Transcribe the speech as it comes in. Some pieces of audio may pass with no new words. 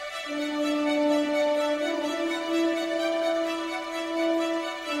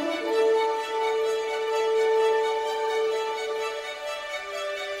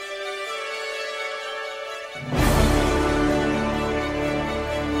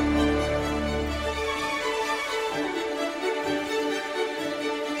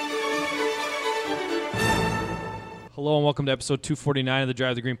and welcome to episode 249 of the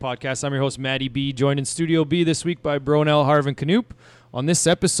Drive the Green podcast. I'm your host, Matty B, joined in Studio B this week by Bronell, Harv, and Canoop. On this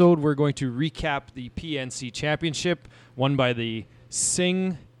episode, we're going to recap the PNC Championship, won by the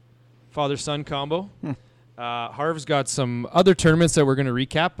Singh father-son combo. Harv's got some other tournaments that we're going to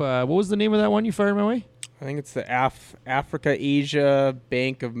recap. What was the name of that one you fired my way? I think it's the Africa-Asia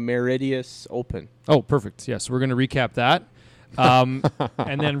Bank of Meridius Open. Oh, perfect. Yes, we're going to recap that.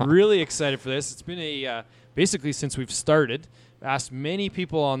 And then really excited for this. It's been a basically since we've started, asked many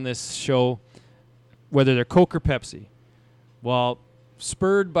people on this show whether they're Coke or Pepsi. Well,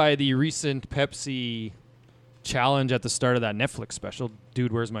 spurred by the recent Pepsi challenge at the start of that Netflix special,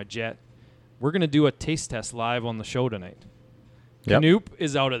 Dude, Where's My Jet? We're going to do a taste test live on the show tonight. Yep. Canoop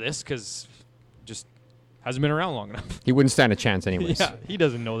is out of this because just hasn't been around long enough. He wouldn't stand a chance anyways. Yeah, he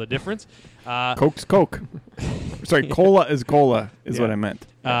doesn't know the difference. Coke's Coke. Sorry, cola is cola is what I meant.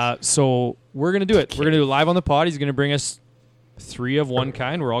 So we're going to do it. We're going to do it live on the pod. He's going to bring us 3 of one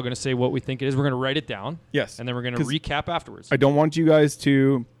kind. We're all going to say what we think it is. We're going to write it down. Yes. And then we're going to recap afterwards. I don't want you guys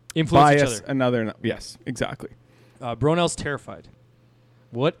to Influence each bias other. another. Yes, exactly. Bronell's terrified.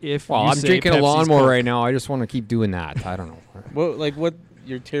 What if Well, you I'm say drinking a Pepsi's lawnmower Coke? right now. I just want to keep doing that. I don't know. What?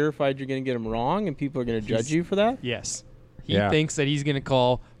 You're terrified you're going to get them wrong and people are going to judge you for that? Yes. He Yeah. thinks that he's going to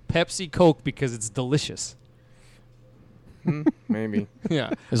call Pepsi Coke because it's delicious. Maybe.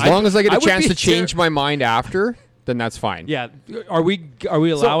 Yeah. As long as I get a would chance be to change my mind after, then that's fine. Yeah. Are we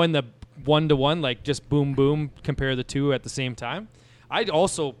allowing the 1-to-1, like just boom, boom, compare the two at the same time? I'd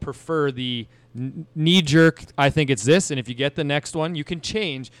also prefer the knee-jerk, I think it's this, and if you get the next one, you can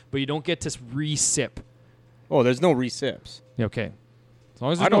change, but you don't get to re-sip. Oh, there's no recips. Okay. As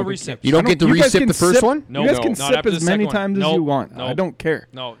long as I there's no don't re-sip. You don't get to you guys recip can the first sip- one? No, you guys no, can not sip after the as many second one. times as No, you want. no. I don't care.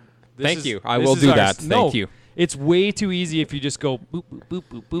 No. Thank you. I this will is do ours. that. No, Thank you. It's way too easy if you just go boop, boop, boop,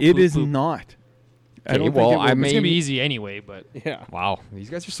 boop, boop. It boop, is boop. not. I Okay, don't well, think it I will be. It's going to be Maybe- easy anyway, but Yeah. Wow. These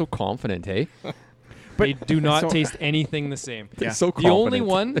guys are so confident, hey? they do not so- taste anything the same. They're Yeah. so The only confident.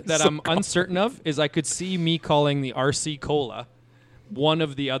 one They're that so I'm uncertain of is I could see me calling the RC Cola one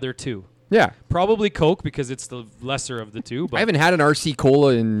of the other two. Yeah. Probably Coke because it's the lesser of the two. But I haven't had an RC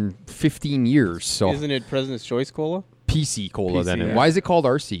Cola in 15 years, so Isn't it President's Choice Cola? PC Cola PC, then. yeah. Why is it called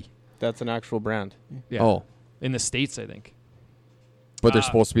RC? That's an actual brand. yeah, Oh, in the States, I think. but they're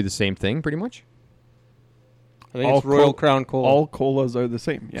supposed to be the same thing, pretty much? I think All it's Royal Col- Crown Cola. All colas are the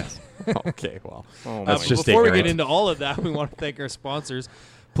same. Yes. Okay, well. oh, That's my just Before we ignorant. get into all of that, we want to thank our sponsors.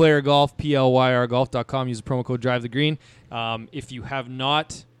 Player Golf, PLYRGolf.com. Use the promo code Drive the Green. If you have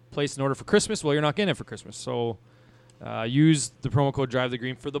not placed an order for Christmas, well, you're not getting it for Christmas. So use the promo code Drive the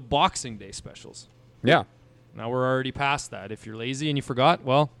Green for the Boxing Day specials. Yeah. Now we're already past that. If you're lazy and you forgot,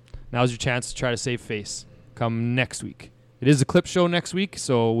 well, now's your chance to try to save face come next week. It is a clip show next week,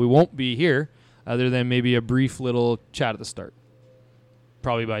 so we won't be here other than maybe a brief little chat at the start.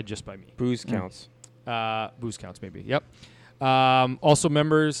 Probably just by me. Booze counts. Booze counts, maybe. Yep. Also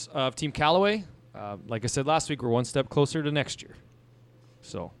members of Team Callaway. Like I said last week, we're one step closer to next year.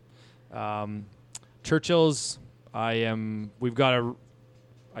 So, Churchill's, we've got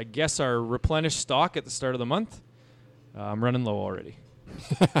I guess our replenished stock at the start of the month. I'm running low already.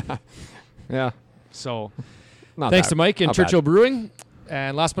 Yeah. So, Not thanks bad. to Mike and Not Churchill bad. Brewing.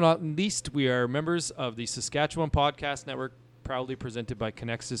 And last but not least, we are members of the Saskatchewan Podcast Network, proudly presented by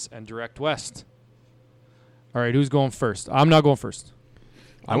Connexus and Direct West. All right, who's going first? I'm not going first.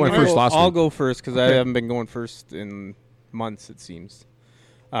 I went first last I'll week. go first because I Okay. haven't been going first in months, it seems.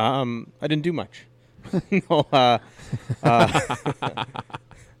 I didn't do much. No, I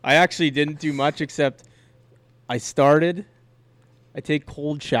actually didn't do much except I take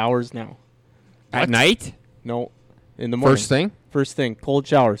cold showers now. At night? No, in the morning. First thing? First thing, cold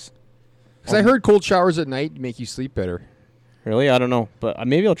showers. Because I heard cold showers at night make you sleep better. Really? I don't know. But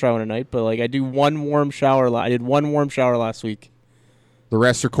maybe I'll try one at night. But like I do one warm shower. I did one warm shower last week. The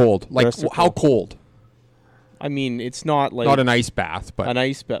rest are cold. Like, rest are how cold? I mean, it's not like Not an ice bath, but an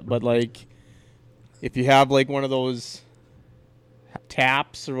ice bath, but like if you have like one of those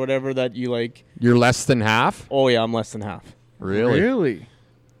taps or whatever that you like. you're less than half? Oh yeah, I'm less than half. Really?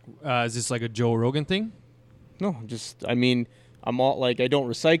 Is this like a Joe Rogan thing? No, just I mean, I'm all like I don't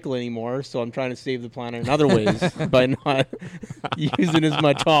recycle anymore, so I'm trying to save the planet in other ways by not using as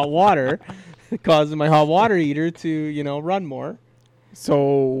much hot water, causing my hot water heater to run more. So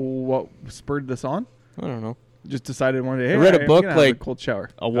what spurred this on? I don't know. Just decided one day. Hey, I read a I'm book, gonna have like- a cold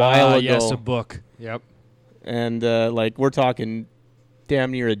shower. A while ago, Yes, a book. Yep. and like we're talking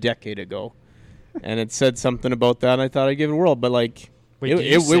damn near a decade ago, and it said something about that, and I thought I'd give it a whirl, but like Wait, did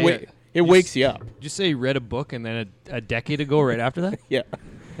you say it wakes you up. Did you say you read a book and then a decade ago right after that? Yeah.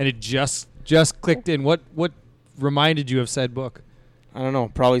 And it just clicked in. What reminded you of said book? I don't know.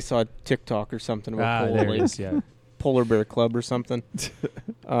 Probably saw a TikTok or something about Cola There it Lake, is. Yeah. Polar Bear Club or something.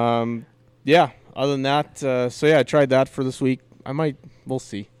 Yeah. Other than that, so yeah, I tried that for this week. We'll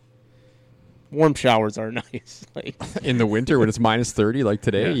see. Warm showers are nice. Like, In the winter when it's minus 30 like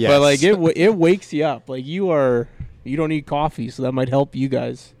today. Yes. but like it wakes you up. Like you don't need coffee, so that might help you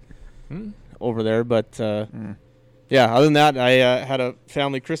guys over there. But yeah, other than that, I had a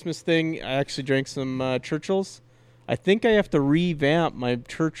family Christmas thing. I actually drank some Churchill's. I think I have to revamp my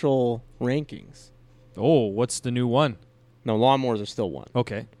Churchill rankings. Oh, what's the new one? No, lawnmowers are still one.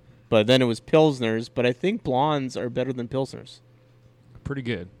 Okay. But then it was Pilsners, but I think blondes are better than Pilsners. Pretty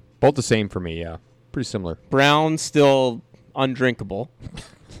good. Both the same for me, yeah. Pretty similar. Brown's still undrinkable.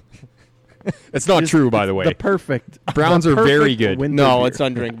 It's not true, by the way. The perfect. Browns the are very perfect good. winter No, beer. it's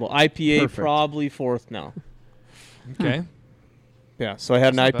undrinkable. IPA Perfect. probably fourth now. Okay. Yeah, so I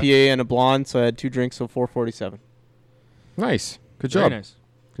had That's an not IPA and a blonde, so I had 2 drinks, so 447. Nice. Good Very job. nice.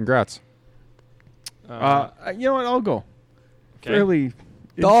 Congrats. You know what? I'll go. Okay. Fairly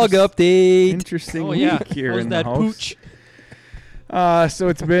Dog interest- update. Interesting Oh yeah. week here How's in that the house. pooch? So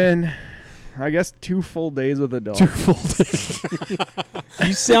it's been, I guess, 2 full days with a dog.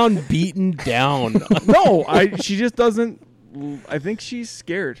 You sound beaten down. No, she just doesn't. I think she's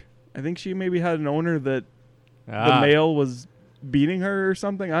scared. I think she maybe had an owner that the male was beating her or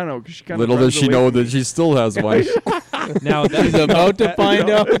something. I don't know. 'Cause she kind Little of does she know that she still has one. Now He's about to find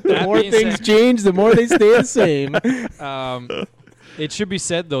out. The that more being things said- change, the more they stay the same. It should be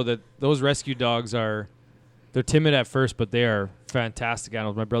said though that those rescue dogs they're timid at first, but they are fantastic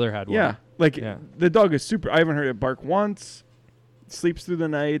animals. My brother had one. Yeah, like Yeah. the dog is super. I haven't heard it bark once. Sleeps through the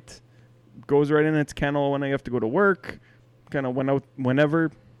night. Goes right in its kennel when I have to go to work. Kind of went out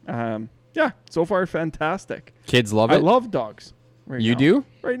whenever. Yeah, so far fantastic. Kids love I it. love dogs. Right You now. do?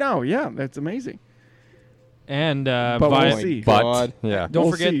 Right now, yeah, that's amazing. And But via, we'll see. But God. yeah. don't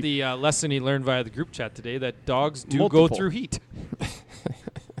We'll forget see. the lesson he learned via the group chat today that dogs do go Multiple. through heat.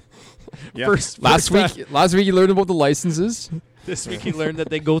 Yeah. Last week you learned about the licenses. This week he learned that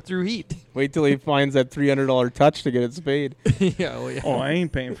they go through heat. Wait till he finds that $300 touch to get it spayed. Yeah, oh yeah. Oh, I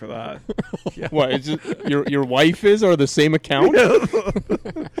ain't paying for that. What? Is it your wife is or the same account?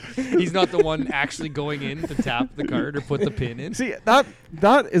 He's not the one actually going in to tap the card or put the pin in. See, that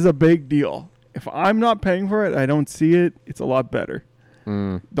is a big deal. If I'm not paying for it, I don't see it. It's a lot better.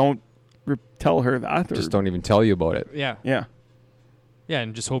 Don't tell her that. Or, Just don't even tell you about it. Yeah. Yeah. Yeah,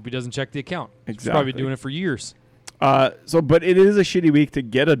 and just hope he doesn't check the account. He's Exactly. probably doing it for years. But it is a shitty week to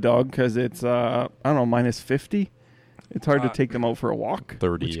get a dog because it's I don't know, minus 50. It's hard to take them out for a walk.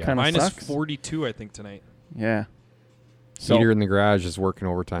 30, which yeah. kind of Minus sucks. 42, I think, tonight. Yeah. So Heater in the garage is working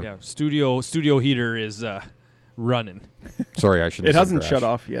overtime. Yeah, studio heater is running. Sorry, I shouldn't. it have hasn't said shut garage.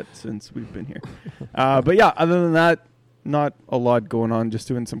 off yet since we've been here. But yeah, other than that, not a lot going on. Just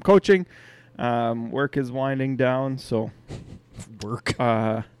doing some coaching. Work is winding down, so Work.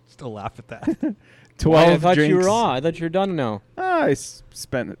 12 Still laugh at that. I thought you drinks. were on. I thought you were done now. I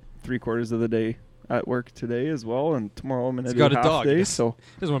spent 3/4 of the day at work today as well, and tomorrow I'm gonna He's do got a half dog. day. Yes. So,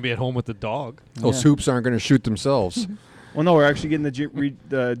 Doesn't want to be at home with the dog. Those Yeah. hoops aren't going to shoot themselves. well, no, we're actually getting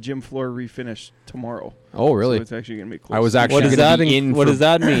the gym floor refinished tomorrow. Oh, really? So it's actually gonna be close. I was to- actually What does gonna that be in What for- does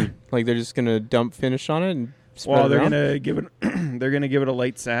that mean? Like they're just gonna dump finish on it and spread Well, it they're around? gonna give it. They're gonna give it a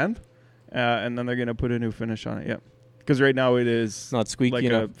light sand, and then they're gonna put a new finish on it. Yeah, because right now it is It's not squeaky like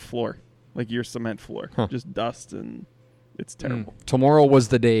enough. a floor, like your cement floor, Huh. just dust, and it's terrible. Tomorrow was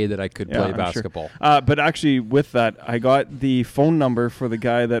the day that I could Yeah, play I'm sure. basketball. But actually, with that, I got the phone number for the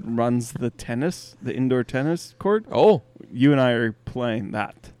guy that runs the indoor tennis court. Oh, You and I are playing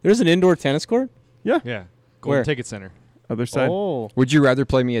that. There's an indoor tennis court. Yeah. Where? Golden Ticket Center. Other side. Oh, would you rather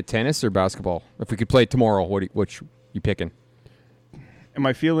play me at tennis or basketball? If we could play tomorrow, which you picking? Am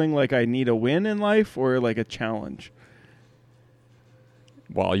I feeling like I need a win in life or like a challenge?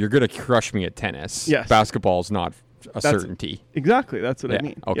 Well, you're going to crush me at tennis. Yes. Basketball's not a That's- certainty. Exactly. That's what Yeah, I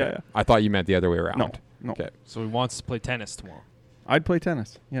mean. Okay. Yeah, I thought you meant the other way around. yeah. No. Okay. So he wants to play tennis tomorrow. I'd play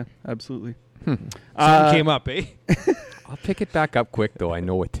tennis. Yeah, absolutely. Something Uh, came up, eh? I'll pick it back up quick, though. I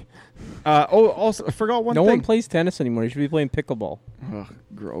know it. Also, I forgot one no thing. one plays tennis anymore. You should be playing pickleball. Ugh,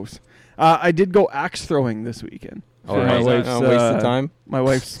 gross. I did go axe throwing this weekend. Oh, for right. my wife's, Waste of time. My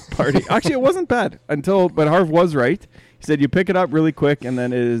wife's party. Actually, it wasn't bad but Harv was right. He said you pick it up really quick and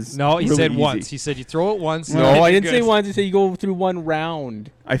then it is No, he really said easy. once. He said you throw it once. No, No, and I you're didn't say good. once. I said you go through one round.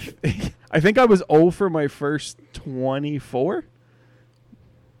 I think I was 0 for my first 24.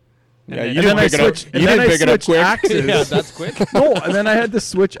 Yeah, then- you and didn't then I pick it up. switched- You and then didn't I pick it up switched quick. axes. Yeah, that's quick. No, and then I had to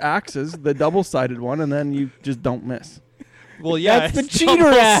switch axes, the double-sided one, and then you just don't miss. Well, yeah. That's the it's cheater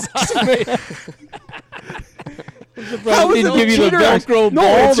almost- axe. How is didn't it give you the cheater? Velcro No,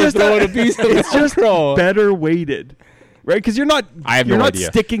 ball it's to just throw that- in a piece of It's just Velcro. better weighted, right? Because you're not. I have you're no not idea.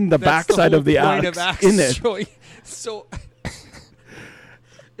 sticking the That's backside whole of the point axe in it. throwing. So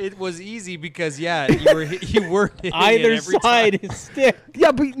it was easy because you were hitting Either it every side time. is stick.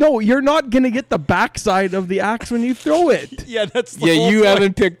 Yeah, but no, you're not gonna get the backside of the axe when you throw it. Yeah, that's the Yeah, whole you point.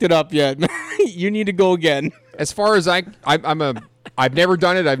 haven't picked it up yet. You need to go again. As far as I've never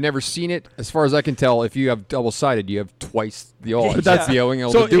done it. I've never seen it. As far as I can tell, if you have double-sided, you have twice the odds that's- of being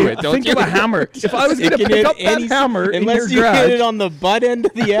able So to do it. Don't think you? of a hammer. If I was It gonna can pick hit up that any- hammer in your unless you garage, hit it on the butt end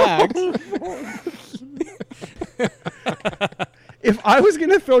of the axe. if I was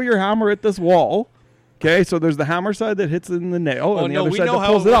gonna throw your hammer at this wall, okay, so there's the hammer side that hits in the nail, Oh, and the no, other we side know that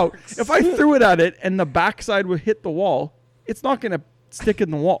how pulls it it out. works. If I threw it at it and the backside would hit the wall, it's not gonna stick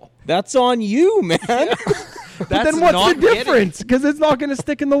in the wall. That's on you, man. But then what's the difference? Because it's not gonna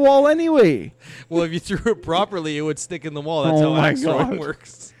stick in the wall anyway. Well, if you threw it properly, it would stick in the wall. That's Oh how my axe throwing God.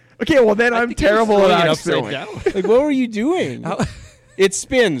 works. Okay, well then I'm think he was terrible throwing at it axe upside throwing. down. Like, what were you doing? It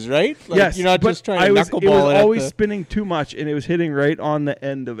spins, right? Like, Yes, you're not but just trying I to was, knuckleball it was it at always the- spinning too much, and it was hitting right on the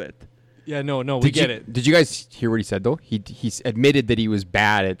end of it. Yeah, no, we Did get you, it. Did you guys hear what he said though? He's admitted that he was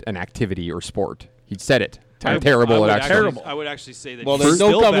bad at an activity or sport. He said it. I'm terrible at actually. I would actually say that Well, he's there's no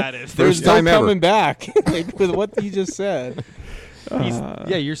still coming. bad at it. There's First no time ever. coming back like, with what you just said.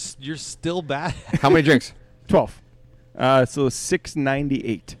 Yeah, you're still bad. How many drinks? 12. So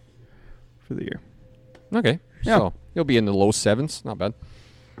 698 for the year. Okay. Yeah. So you'll be in the low sevens. Not bad.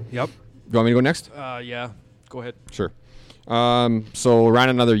 Yep. You want me to go next? Yeah. Go ahead. Sure. So ran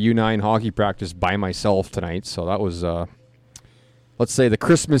another U9 hockey practice by myself tonight. So that was, let's say the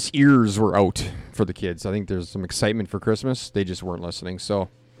Christmas ears were out for the kids. I think there's some excitement for Christmas. They just weren't listening. So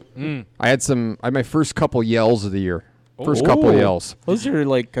I had my first couple yells of the year. First couple Oh. yells. Those are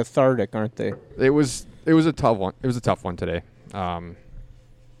like cathartic, aren't they? It was a tough one. It was a tough one today.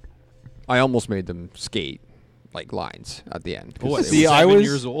 I almost made them skate like lines at the end. 'cause What? it See, was I 7 was-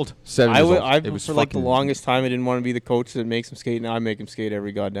 years old. 7 I years would. old. I It was for like the fucking- longest time, I didn't want to be the coach that makes them skate. Now I make them skate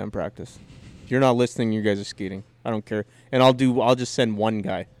every goddamn practice. If you're not listening, you guys are skating. I don't care, and I'll just send one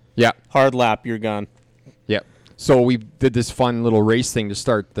guy. Yeah. Hard lap, you're gone. Yeah. So we did this fun little race thing to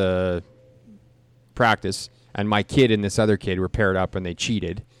start the practice, and my kid and this other kid were paired up, and they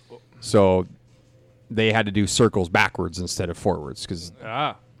cheated. So they had to do circles backwards instead of forwards,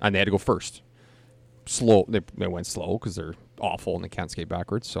 and they had to go first. Slow. They went slow because they're awful and they can't skate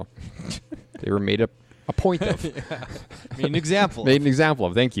backwards. So they were made a point of. Made an example. Made an example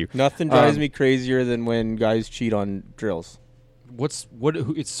of. Thank you. Nothing drives me crazier than when guys cheat on drills.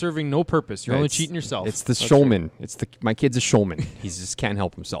 It's serving no purpose. You're only It's- cheating yourself. It's the showman. My kid's a showman. He just can't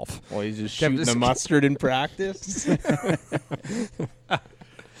help himself. Well, he's just Kev, shooting this- the mustard in practice.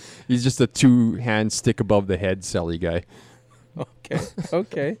 He's just a 2-hand stick above the head selly guy.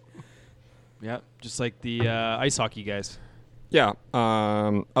 Okay. yeah, just like the ice hockey guys. Yeah.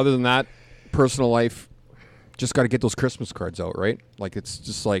 Other than that, personal life, just got to get those Christmas cards out, right? Like it's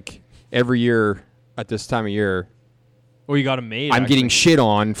just like every year at this time of year, Oh, you got them made. I'm actually. getting shit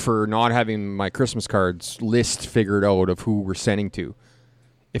on for not having my Christmas cards list figured out of who we're sending to.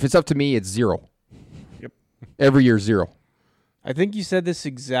 If it's up to me, it's 0. Yep. Every year, 0. I think you said this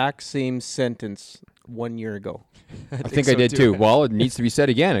exact same sentence 1 year ago. I think I so, did too. too. Well, it needs to be said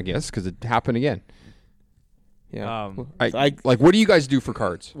again, I guess, because it happened again. Yeah. Like, what do you guys do for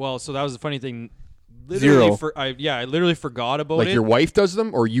cards? Well, so that was the funny thing. Literally 0. I literally forgot about Like it. your wife does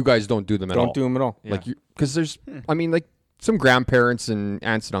them, or you guys don't do them at all? Don't do them at all. Yeah. Like, because there's, I mean, like some grandparents and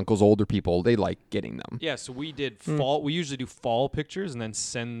aunts and uncles, older people, they like getting them. Yeah, so we did fall. We usually do fall pictures and then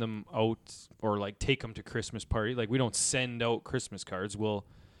send them out or like take them to Christmas party. Like we don't send out Christmas cards. We'll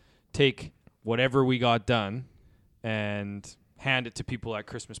take whatever we got done and hand it to people at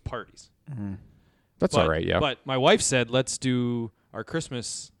Christmas parties. That's all right, yeah. But my wife said, let's do our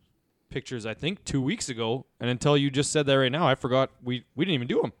Christmas pictures, I think 2 weeks ago. And until you just said that right now, I forgot we didn't even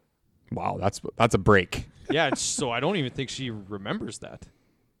do them. Wow, that's a break. Yeah, so I don't even think she remembers that.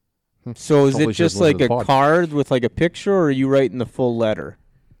 So is Hopefully it she just doesn't listen like to a the pod. card with like a picture, or are you writing the full letter?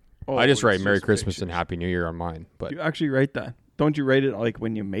 I just Oh, write it's Merry just Christmas and pictures. Happy New Year on mine. But You actually write that. Don't you write it like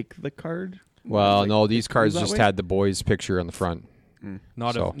when you make the card? well, Like, no, these it cards goes that just way? had the boy's picture on the front.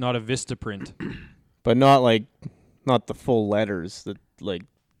 Not So. a Vista print. But not the full letters that like.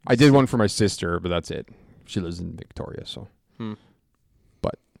 I did one for my sister, but that's it. She lives in Victoria, so.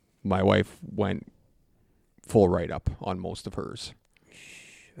 But my wife went full write up on most of hers.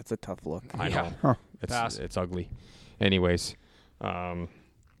 That's a tough look. I Yeah. know. Huh. Pass. It's ugly. Anyways,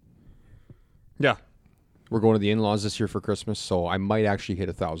 yeah, we're going to the in-laws this year for Christmas, so I might actually hit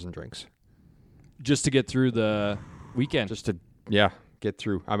 1,000 drinks. just to get through the weekend. Just to get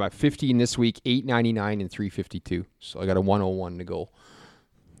through. I'm at 15 this week, 899 and 352. So I got a 101 to go.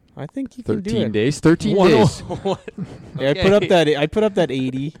 I think you can do 13 it. days. 13 days. Yeah, I put up that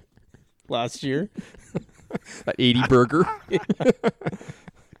 80 last year. That 80 burger.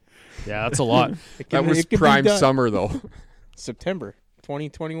 Yeah, that's a lot. That was it can be prime done. summer though. September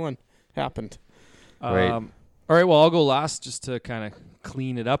 2021 happened. Right. All right, well, I'll go last just to kind of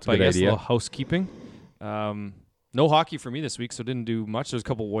clean it up, a I good guess, idea. a little housekeeping. No hockey for me this week, so didn't do much. There's a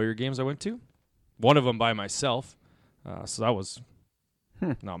couple Warrior games I went to. One of them by myself, so that was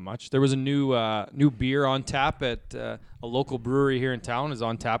not much. There was a new beer on tap at a local brewery here in town. Is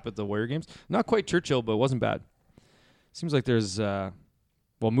on tap at the Warrior games. Not quite Churchill, but it wasn't bad. Seems like there's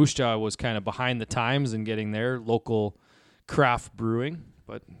Moose Jaw was kind of behind the times in getting their local craft brewing,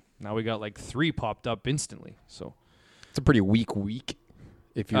 but now we got like 3 popped up instantly. So It's a pretty weak week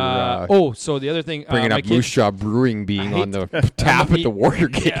if you're so the other thing, bringing my up kid- Moose Jaw Brewing being on the tap at the Warrior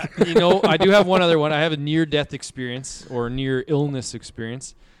game. Yeah, I do have one other one. I have a near-death experience or near-illness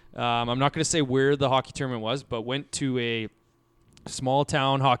experience. I'm not going to say where the hockey tournament was, but went to a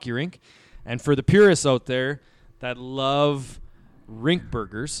small-town hockey rink. And for the purists out there that love rink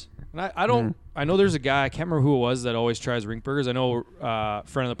burgers, and I know there's a guy, I can't remember who it was, that always tries rink burgers. I know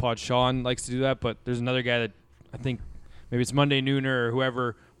friend of the pod, Sean, likes to do that, but there's another guy that I think maybe it's Monday Nooner or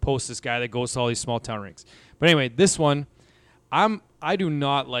whoever posts this guy that goes to all these small-town rinks. But anyway, this one, I do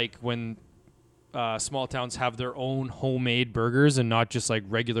not like when small towns have their own homemade burgers and not just like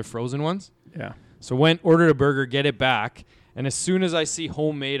regular frozen ones. Yeah. So ordered a burger, get it back, and as soon as I see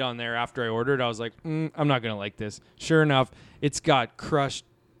homemade on there after I ordered, I was like, I'm not going to like this. Sure enough, it's got crushed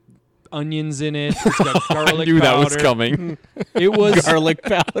onions in it. It's got garlic I knew that was powder. coming. It was Garlic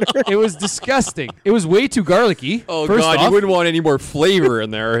powder. it was disgusting. It was way too garlicky. Oh, First God, off, you wouldn't want any more flavor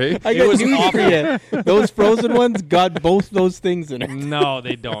in there, hey? I It got was news for you. Those frozen ones got both those things in it. No,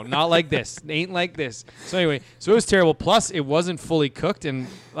 they don't. Not like this. It ain't like this. So anyway, so it was terrible. Plus, it wasn't fully cooked. And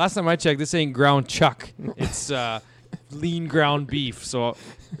last time I checked, this ain't ground chuck. It's lean ground beef. So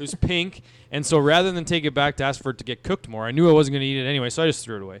it was pink. And so rather than take it back to ask for it to get cooked more, I knew I wasn't going to eat it anyway, so I just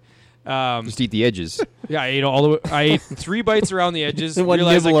threw it away. Just eat the edges. Yeah, I ate all the way. I ate 3 bites around the edges. One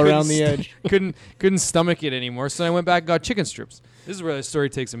realized I nibble couldn't around the edge. couldn't stomach it anymore. So I went back and got chicken strips. This is where the story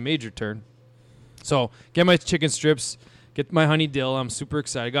takes a major turn. So get my chicken strips, get my honey dill. I'm super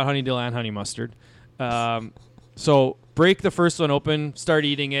excited. Got honey dill and honey mustard. So break the first one open, start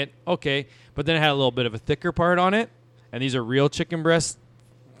eating it. Okay, but then it had a little bit of a thicker part on it, and these are real chicken breast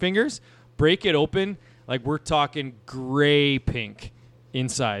fingers. Break it open, like we're talking gray pink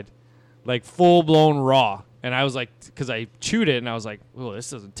inside. Like full-blown raw. And I was like, because I chewed it, and I was like, oh, this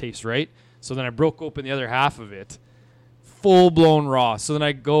doesn't taste right. So then I broke open the other half of it. Full-blown raw. So then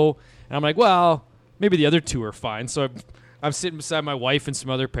I go, and I'm like, well, maybe the other 2 are fine. So I'm sitting beside my wife and some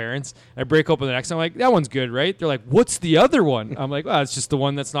other parents. I break open the next one. I'm like, that one's good, right? They're like, what's the other one? I'm like, well, it's just the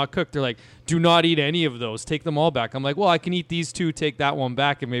one that's not cooked. They're like, do not eat any of those. Take them all back. I'm like, well, I can eat these 2, take that one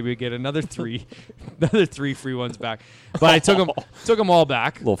back, and maybe get another 3 free ones back. But I took them all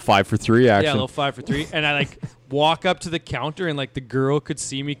back. A little 5 for 3 action. Yeah, a little 5 for 3. And I like walk up to the counter, and like the girl could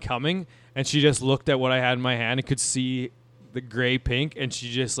see me coming, and she just looked at what I had in my hand and could see the gray pink, and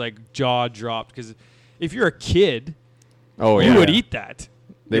she just like jaw dropped. Because if you're a kid, you would eat that.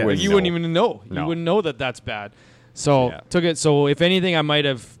 They Yeah, wouldn't You know. wouldn't even know. No. You wouldn't know that that's bad. So Yeah. took it. So if anything, I might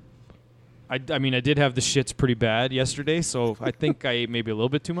have. I mean, I did have the shits pretty bad yesterday, so I think I ate maybe a little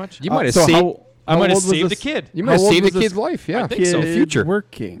bit too much. You might have so saved. I might have old was saved the this kid. You might have how old saved was the this kid's life. Yeah, I think so. kid future.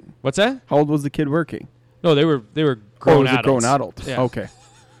 working? What's that? How old was the kid working? No, they were Oh, grown it was a adults. grown adult. Yeah. Okay.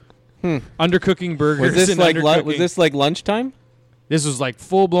 Undercooking burgers. Was this and like undercooking. was this like lunchtime? This was like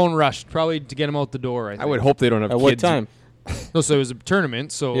full blown rushed, probably to get them out the door. I think. I would hope they don't have At kids. what time? No, so it was a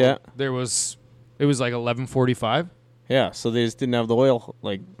tournament. So Yeah. it was like 11:45, Yeah, so they just didn't have the oil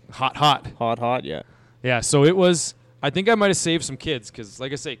like hot. hot yet. Yeah, so it was. I think I might have saved some kids because,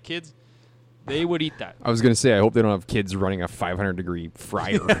 like I say, kids, they would eat that. I was gonna say I hope they don't have kids running a 500-degree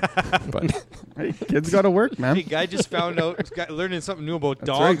fryer. But Hey, kids got to work, man. Hey, guy just found out, learning something new about That's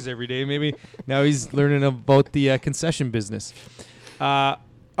dogs every day. Maybe now he's learning about the concession business. All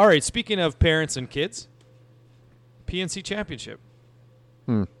right, speaking of parents and kids, PNC Championship.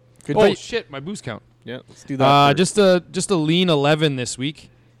 Good Oh day. shit, my booze count. Yeah, let's do that. Just a lean 11 this week,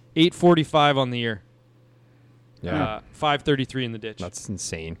 8:45 on the year. yeah, 5:33 in the ditch. that's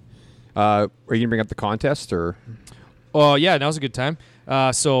insane. Are you gonna bring up the contest or? Oh yeah, now's a good time.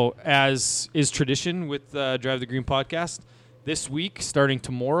 So as is tradition with Drive the Green podcast, this week starting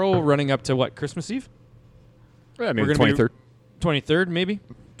tomorrow, running up to what, Christmas Eve? Yeah, We're maybe gonna be- 23rd. 23rd maybe.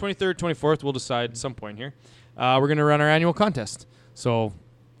 23rd, 24th, we'll decide at some point here. We're going to run our annual contest. So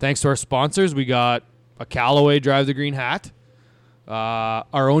thanks to our sponsors, we got a Callaway Drive the Green hat,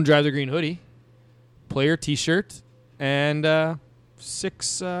 our own Drive the Green hoodie, player T-shirt, and 4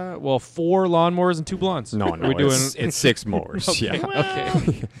 lawnmowers and 2 blondes. No, We're doing it's 6 mowers. Okay. Yeah.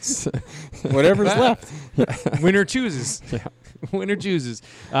 Okay. Whatever's left. Winner chooses. Winner chooses.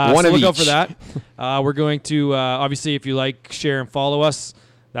 One so of look out each. for that. We're going to obviously, if you like, share, and follow us,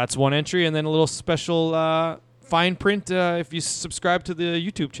 that's one entry, and then a little special fine print if you subscribe to the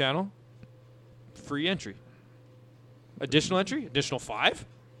YouTube channel. Free entry. Additional entry. Additional 5.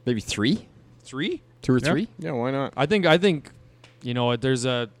 Maybe 3? 3. 2 or Yeah. 3? Yeah, why not? I think you know there's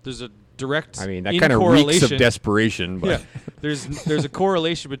a direct. I mean, that kind of reeks of desperation. But Yeah, there's a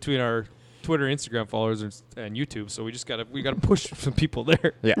correlation between our Twitter, Instagram followers, and YouTube. So we gotta push some people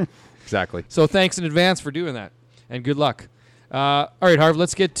there. yeah, exactly. So thanks in advance for doing that, and good luck. All right, Harv,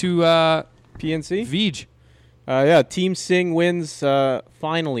 let's get to PNC? Veej. Yeah, Team Sing wins.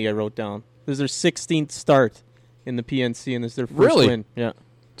 Finally, I wrote down. This is their 16th start in the PNC, and this is their first Really? win. Yeah,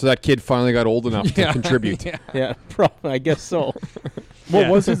 So that kid finally got old enough to contribute. Yeah. yeah, probably. I guess so. What Yeah,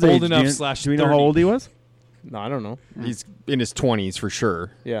 was his old age? enough do you, slash do we know how 30. old he was? No, I don't know. He's in his 20s for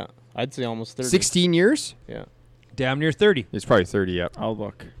sure. Yeah, I'd say almost 30. 16 years? Yeah, Damn near 30. He's probably 30, yep. I'll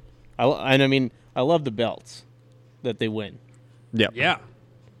look. I mean, I love the belts that they win. Yep. Yeah.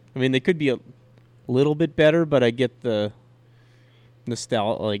 I mean, they could be a little bit better, but I get the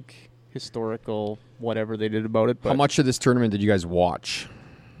nostalgia, like historical whatever they did about it. But How much of this tournament did you guys watch?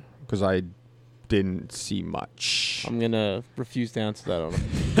 Because I didn't see much. I'm gonna refuse to answer that on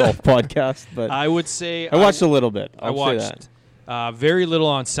a golf podcast. But I would say I watched a little bit. I I'll say watched that. very little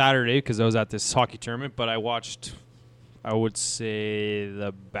on Saturday because I was at this hockey tournament, but I watched, I would say,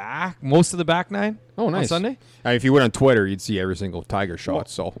 most of the back 9 Oh, on nice. Sunday. If you went on Twitter, you'd see every single Tiger shot,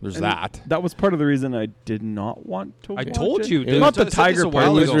 so there's And that. That was part of the reason I did not want to I watch told it. you. It was Not the I said this Tiger a part. It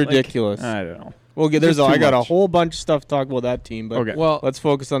while was ago. Like, ridiculous. I don't know. Well, Just there's too I got a much. whole bunch of stuff to talk about that team, but Okay. well, let's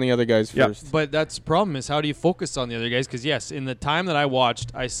focus on the other guys Yep. first. but that's the problem is how do you focus on the other guys? Because yes, in the time that I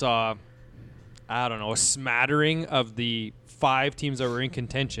watched, I saw, I don't know, a smattering of the 5 teams that were in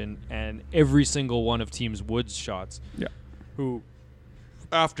contention, and every single one of Teams Woods shots. Yeah. Who,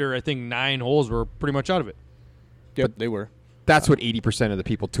 after I think 9 holes, were pretty much out of it. Yep, they were. That's what 80% of the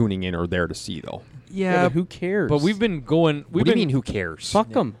people tuning in are there to see, though. Yeah, but who cares? But we've been going. What do you mean, who cares? fuck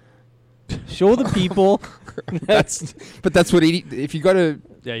them. Show the people. But that's what 80. If you got to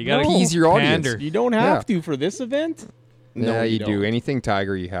Yeah, you got to No. appease your audience. pander. You don't have to for this event. Yeah, you do. don't. Anything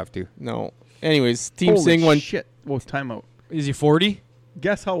Tiger, you have to. No. Anyways, Team Holy Sing won. shit. Well, timeout. Is he 40?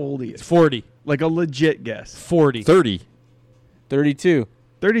 Guess how old he is. 40. Like a legit guess. 40. 30. 32.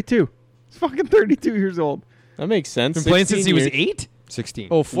 32. He's fucking 32 years old. That makes sense. Been playing 16 since he was years. 8? 16.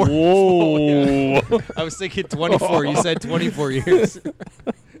 Oh, 4. Whoa. I was thinking 24. You said 24 years.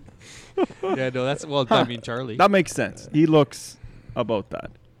 Yeah, no, that's, well, I mean, Charlie. That makes sense. He looks about that.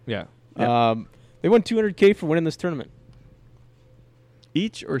 Yeah. They won $200K for winning this tournament.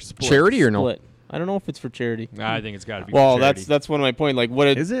 Each or split? Charity or no? Split. I don't know if it's for charity. Nah, I think it's got to be. Well, for charity. that's one of my point. Like, what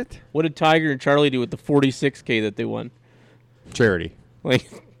Is it? did Tiger and Charlie do with the $46K that they won? Charity. Like,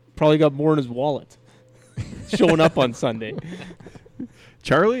 probably got more in his wallet. Showing up on Sunday.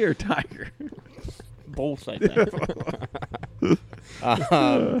 Charlie or Tiger? Both, I think.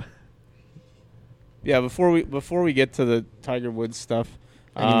 Yeah. Before we get to the Tiger Woods stuff,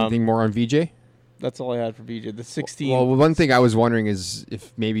 Anything more on VJ? that's all I had for VJ. The 16. Well, one thing I was wondering is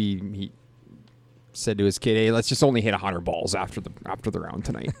if maybe he said to his kid, "Hey, let's just only hit 100 balls after the round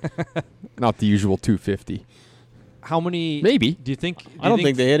tonight, not the usual 250." How many? Maybe. Do you think? I don't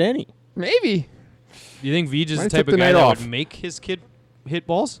think they hit any. Maybe. Do you think Veej is Might the have type took of the guy night that off. would make his kid hit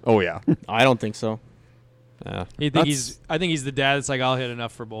balls? Oh yeah. I don't think so. Yeah. I think he's the dad that's like, I'll hit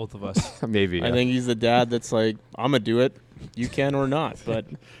enough for both of us. Maybe. I think he's the dad that's like, I'm gonna do it. You can or not, but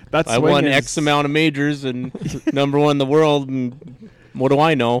That I swing won is- X amount of majors and number 1 in the world. And what do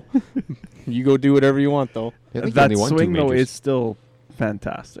I know? You go do whatever you want, though. I think he That only won 2 swing though majors. is still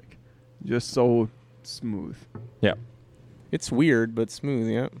fantastic. Just so smooth. Yeah. It's weird, but smooth.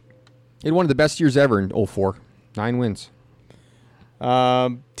 Yeah. He had one of the best years ever in 04. 9 wins.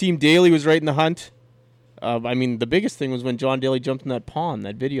 Team Daly was right in the hunt. I mean, the biggest thing was when John Daly jumped in that pond.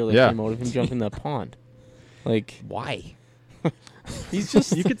 That video that Yeah. came out of him jumping in that pond. Like, Why? he's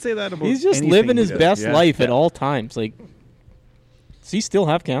just You could say that about he's just anything living he his does. best Yeah. life at Yeah. all times. Like, does he still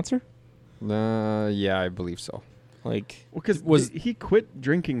have cancer? Yeah, I believe so. Like, Well, because Was- he quit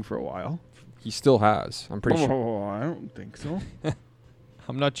drinking for a while. He still has. I'm pretty sure. I don't think so.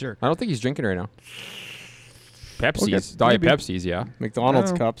 I'm not sure. I don't think he's drinking right now. Pepsi's, Diet maybe. Pepsi's, yeah.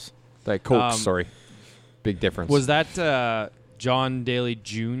 McDonald's Oh. cups. Diet Coke, Um, sorry. Big difference. Was that John Daly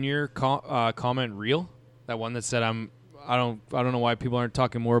Jr. Comment real? That one that said I don't know why people aren't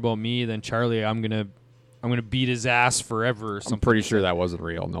talking more about me than Charlie. I'm gonna beat his ass forever or I'm something. pretty sure that wasn't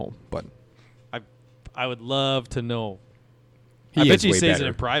real, no. But I would love to know. he I bet is you way says it better.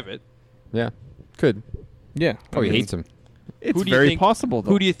 in private. Yeah, could. Yeah. Oh, he hates him. It's Who do you very think- possible,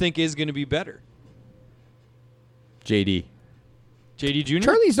 though. Who do you think is going to be better? JD. JD Jr.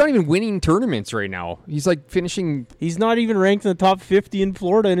 Charlie's not even winning tournaments right now. He's like finishing. He's not even ranked in the top 50 in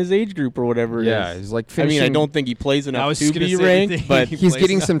Florida in his age group or whatever it is. Yeah, he's like I finishing. mean, I don't think he plays I enough was to just gonna be say ranked, anything. but He He's plays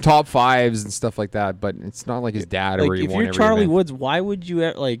getting enough. some top fives and stuff like that, but it's not like his dad like, already if won you're every Charlie event. Woods, why would you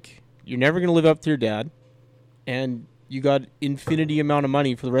you're never going to live up to your dad, and you got infinity amount of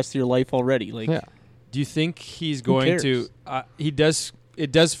money for the rest of your life already. Like, Yeah. Do you think he's going to? He does.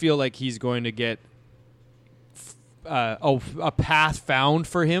 It does feel like he's going to get a path found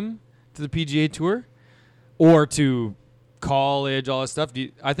for him to the PGA Tour or to college, all that stuff.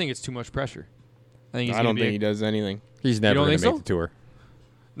 I think it's too much pressure. I think he's I gonna don't be think he does anything. He's never don't going to think make so? the tour.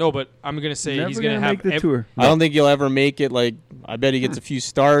 No, but I'm going to say Never he's going to gonna have make the tour. I don't think he'll ever make it. Like, I bet he gets a few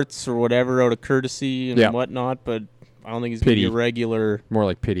starts or whatever out of courtesy and Yeah. whatnot, but I don't think he's going to be a Pity. regular. More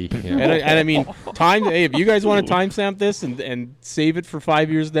like pity. Yeah. And I mean, hey, if you guys want to timestamp this and save it for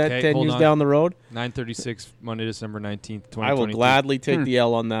 5 years, Okay, 10 hold years on. down the road, 9:36 Monday, December 19th, 2023. I will gladly take the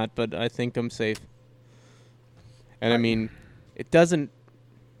L on that, but I think I'm safe. And I mean, it doesn't.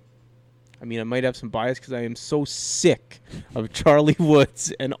 I mean, I might have some bias because I am so sick of Charlie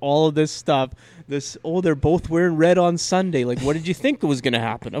Woods and all of this stuff. They're both wearing red on Sunday. Like, what did you think was going to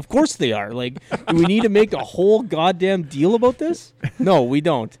happen? Of course they are. Like, do we need to make a whole goddamn deal about this? No, we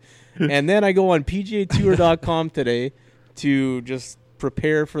don't. And then I go on PGAtour.com today to just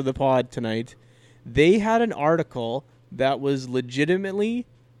prepare for the pod tonight. They had an article that was legitimately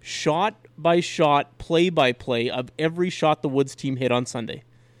shot by shot, play by play of every shot the Woods team hit on Sunday.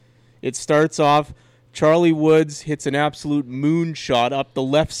 It starts off, Charlie Woods hits an absolute moonshot up the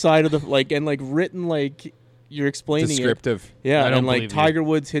left side of the written like you're explaining Descriptive. it. Yeah, I don't and like believe you. Tiger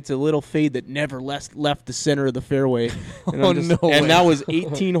Woods hits a little fade that never left the center of the fairway. And, Oh, no way. and that was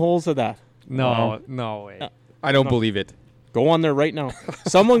 18 holes of that. No way. I don't believe it. Go on there right now.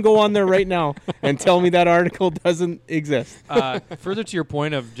 Someone go on there right now and tell me that article doesn't exist. Further to your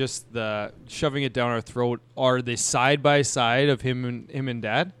point of just the shoving it down our throat, are they side by side of him and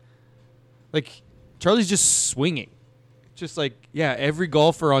Dad? Like Charlie's just swinging, just like every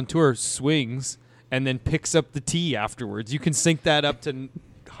golfer on tour swings and then picks up the tee afterwards. You can sync that up to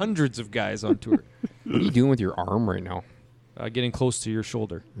hundreds of guys on tour. What are you doing with your arm right now? Getting close to your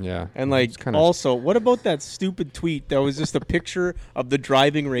shoulder. Yeah. And like It's kinda- also, what about that stupid tweet that was just a picture of the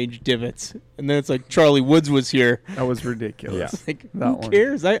driving range divots, and then it's like Charlie Woods was here. That was ridiculous. Yeah. Like, That who one.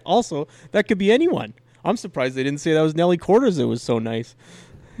 cares? That could be anyone. I'm surprised they didn't say that was Nelly Cortez. It was so nice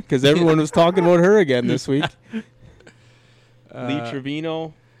because everyone was talking about her again this week. Lee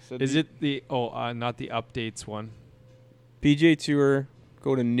Trevino. said Is it the not the updates one? PGA Tour?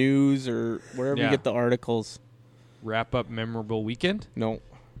 Go to news or wherever you Yeah. get the articles. Wrap up memorable weekend? No,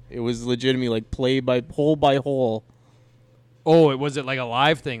 it was legitimately like play by hole. Oh, was it like a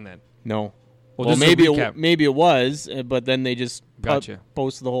live thing then? No. Well, Well, this is a maybe recap. maybe it was, but then they just Gotcha.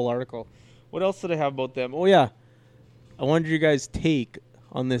 posted the whole article. What else did I have about them? Oh yeah, I wanted your guys' take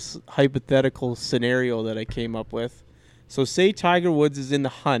on this hypothetical scenario that I came up with. So say Tiger Woods is in the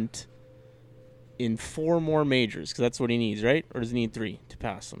hunt in 4 more majors because that's what he needs, right? Or does he need 3 to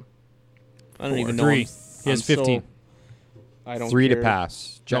pass him? I don't even know. 3. I'm- He has I'm so- 15. I don't 3 to care.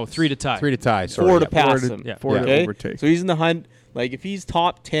 pass. No, 3 to tie. 3 to tie. Sorry. 4 to yeah. pass to- him. Yeah. Four to Okay, overtake. so he's in the hunt. Like if he's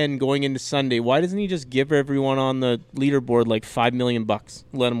top 10 going into Sunday, why doesn't he just give everyone on the leaderboard like $5 million?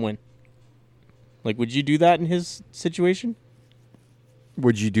 Let him win. Like, would you do that in his situation?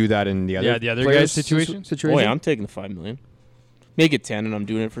 Would you do that in the other? Yeah, the other player's guy's situation? Oh yeah, I'm taking the $5 million. Make it 10, and I'm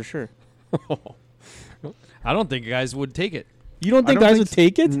doing it for sure. I don't think guys would take it. You don't I think don't guys think would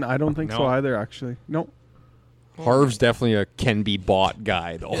take it? I don't think so No. either, actually. No. Harv's definitely a can be bought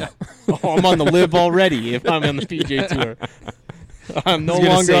guy though. Oh, I'm on the live already. If I'm on the PGA Tour, I'm no I was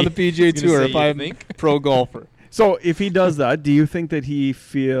gonna longer say- on the PGA I was gonna Tour say, if you I'm think? a pro golfer. So if he does that, do you think that he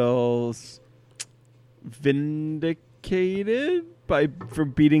feels vindicated for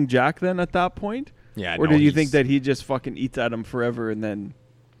beating Jack then at that point? Yeah. Or no, do you he's- think that he just fucking eats at him forever and then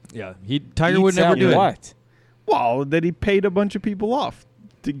Yeah, Tiger would never do it. What? that he paid a bunch of people off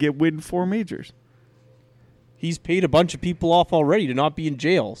to win 4 majors? he's paid a bunch of people off already to not be in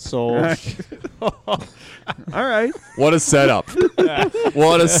jail. So All right. What a setup.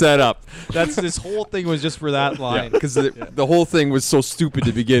 What a setup. This whole thing was just for that line. Because the whole thing was so stupid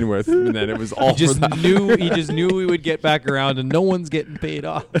to begin with, and then it was all He just for that. knew we would get back around, and no one's getting paid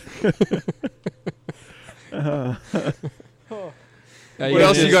off. What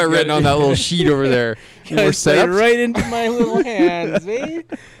else you got written on that little sheet over there? More guys played setups? right into my little hands, eh?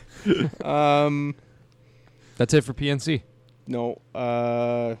 That's it for PNC. No,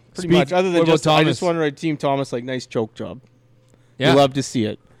 pretty Speak- much. Other than what about just, I Thomas? just want to write Team Thomas like nice choke job. Yeah, You love to see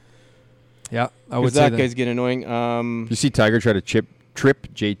it. yeah, I Because would say that that. guy's getting annoying. You see Tiger try to trip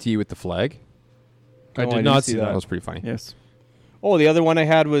JT with the flag? I No, did I not didn't see see That that. was pretty funny. Yes. Oh, the other one I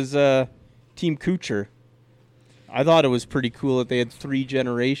had was Team Kuchar. I thought it was pretty cool that they had 3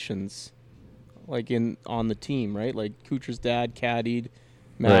 generations, like on the team, right? Like Kuchar's dad caddied,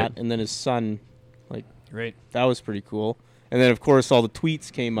 Matt, Right. and then his son. Right. That was pretty cool. And then of course all the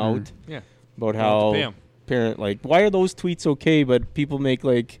tweets came out Yeah. about We'll have to how pay 'em. parent like why are those tweets okay, but people make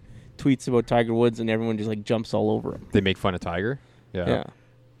like tweets about Tiger Woods and everyone just like jumps all over him. They make fun of Tiger? Yeah.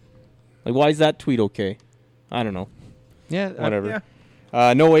 Like why is that tweet okay? I don't know. Yeah. Whatever.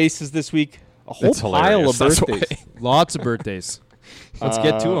 Yeah. No aces this week. A whole That's pile hilarious. of That's birthdays. Lots of birthdays. Let's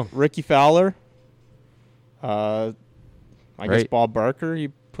get to them. Ricky Fowler. I guess Right. Bob Barker he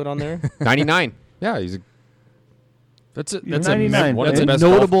put on there. 99. Yeah, he's That's a You're that's 99, a, that's a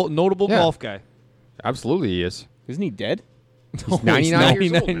right? notable Yeah. golf guy. absolutely he is. Isn't he dead? He's 99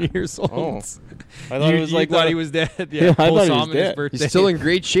 years old. 99 years old. Oh. I thought it was like thought that- he was dead. Yeah, Yeah, I Paul thought he was Salmon, his dead. birthday. He's still in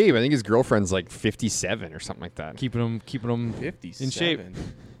great shape. I think his girlfriend's like 57 or something like that. keeping him 57. in shape.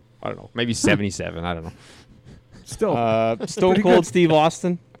 I don't know. Maybe 77. I don't know. Still. Stone Pretty Cold good. Steve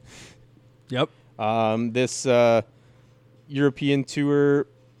Austin. Yep. This European Tour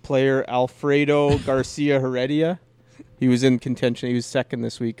player Alfredo Garcia Heredia. He was in contention. He was second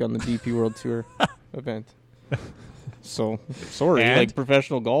this week on the DP World Tour event. So sorry, And? like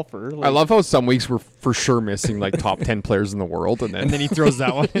professional golfer. Like, I love how some weeks we're for sure missing like top 10 players in the world, and then, And then he throws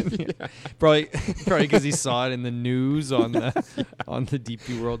that one in. Probably because he saw it in the news on the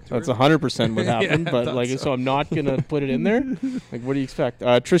DP World Tour. That's 100% what happened. I but thought like, so. so I'm not gonna put it in there. Like, what do you expect?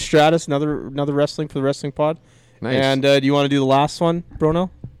 Trish Stratus, another wrestling for the wrestling pod. nice. And do you want to do the last one, Bruno?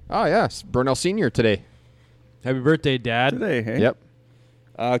 oh yeah, it's Burnell Senior today. Happy birthday, Dad. Today, hey? Yep.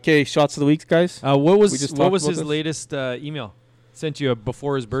 Okay, shots of the week, guys. What We was just what talked was about his this? latest email? Sent you a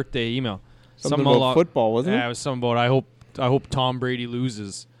before his birthday email. Something about along- football, wasn't Yeah, it it? was something about I hope Tom Brady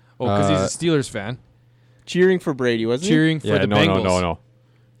loses. Oh, because he's a Steelers fan, Cheering for Brady, wasn't cheering for Yeah. the No. Bengals. No.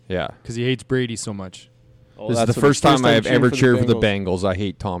 Yeah. Because he hates Brady so much. he? Oh, This is that's the what- first time I have cheering ever cheered for the Bengals. Bengals. I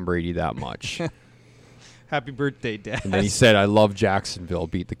hate Tom Brady that much. Happy birthday, Dad. And then he said, "I love Jacksonville.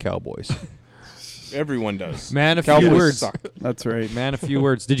 Beat the Cowboys." Everyone does. Man, a few Cowboys words. suck. That's right. Man, a few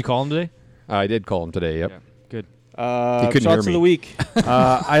words. Did you call him today? I did call him today. Yep. Yeah. Good. He couldn't Shots hear of me. the week.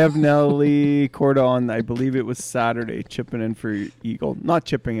 I have Nelly Corda on, I believe it was Saturday, chipping in for Eagle. Not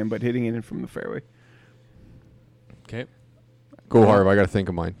chipping in, but hitting it in from the fairway. Okay. Go Harv. I got to think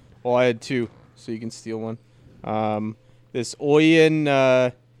of mine. Oh, I had 2, so you can steal one. This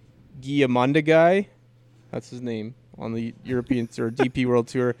Oyen Guillamanda guy, that's his name, on the European Tour, DP World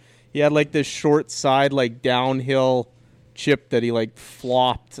Tour. He had like this short side, like downhill chip that he like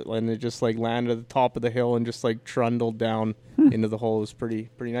flopped, and it just like landed at the top of the hill and just like trundled down into the hole. It was pretty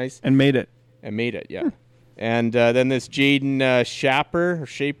nice. And made it. And made it, yeah. And then this Jaden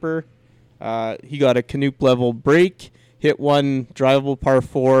Shaper, he got a Canoop level break, hit one drivable par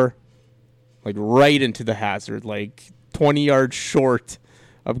 4, like right into the hazard, like 20 yards short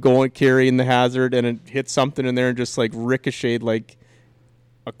of carrying the hazard, and it hit something in there and just like ricocheted like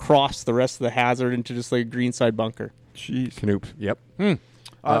across the rest of the hazard into just like a greenside bunker. Jeez. Canoop. Yep.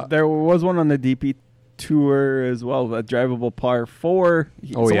 There was one on the DP Tour as well, a drivable par 4.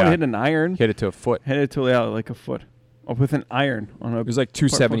 Someone yeah. hit an iron. Hit it to a foot. Hit it to like a foot. With an iron on a. It was like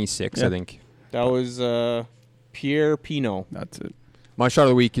 276, Yeah. I think. That was Pierre Pinot. That's it. My shot of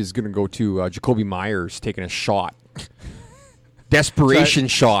the week is going to go to Jacoby Myers taking a shot. Desperation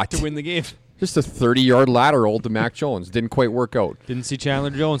shot. To win the game. Just a 30-yard lateral to Mac Jones. Didn't quite work out. Didn't see Chandler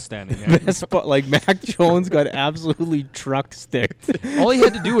Jones standing there. Best part, like Mac Jones got absolutely truck sticked. All he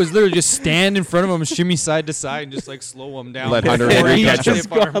had to do was literally just stand in front of him, shimmy side to side, and just like slow him down. Let Hunter Before Henry he He catch got him. just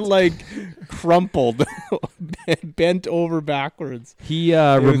stiff got arms. like crumpled, bent over backwards. He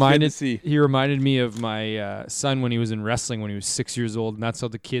was good to reminded see. he reminded me of my son when he was in wrestling when he was 6 years old, and that's how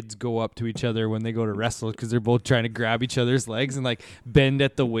the kids go up to each other when they go to wrestle because they're both trying to grab each other's legs and like bend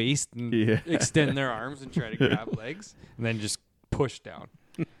at the waist and Yeah. extend their arms and try to grab legs and then just push down.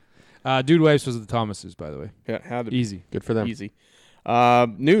 Dude Wipes was the Thomases, by the way. Yeah, had to be Easy. Good for them. easy.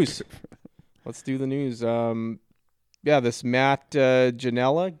 News. Let's do the news. This Matt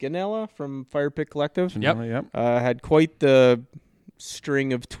Ganella from Fire Pit Collective Yep. Yep. had quite the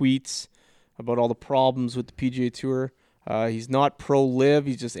string of tweets about all the problems with the PGA Tour. He's not pro-live.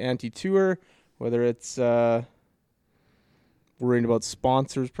 He's just anti-tour. Whether it's worrying about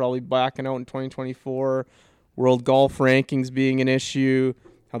sponsors probably backing out in 2024, world golf rankings being an issue,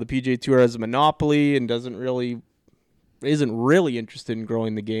 how the PGA Tour has a monopoly and isn't really interested in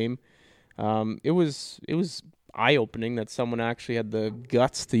growing the game. It was eye-opening that someone actually had the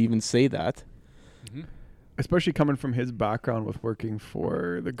guts to even say that. Especially coming from his background with working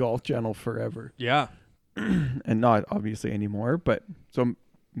for the Golf Channel forever. Yeah. And not obviously anymore, but so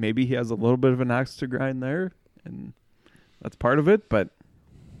maybe he has a little bit of an axe to grind there, and that's part of it, but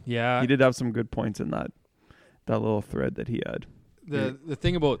Yeah. he did have some good points in that little thread that he had. The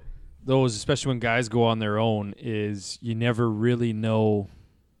thing about those, especially when guys go on their own, is you never really know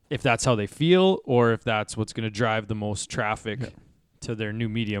if that's how they feel or if that's what's going to drive the most traffic to their new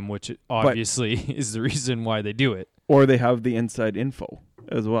medium, which obviously is the reason why they do it. Or they have the inside info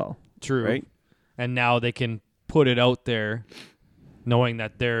as well. True. Right? And now they can put it out there knowing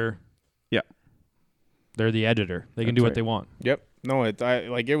that they're the editor. They can That's do what right. they want. Yep. No, it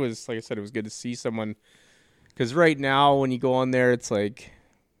was like I said, it was good to see someone, because right now when you go on there, it's like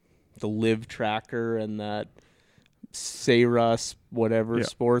the live tracker and that Sayra whatever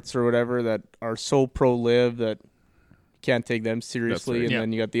sports or whatever that are so pro live that you can't take them seriously, right. and Yeah.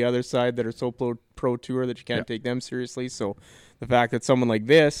 then you got the other side that are so pro tour that you can't take them seriously. So the fact that someone like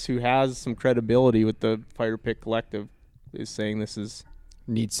this, who has some credibility with the Fire Pit Collective, is saying this is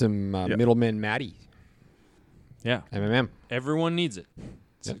Need some middleman Matty. Yeah. MMM. Everyone needs it.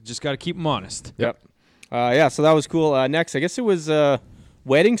 So just got to keep them honest. Yep. So that was cool. Next, I guess it was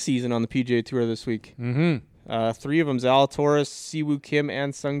wedding season on the PGA Tour this week. Mm-hmm. 3 of them, Zalatoris, Siwoo Kim,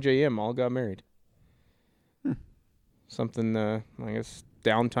 and Sung Jae Im, all got married. Something, I guess,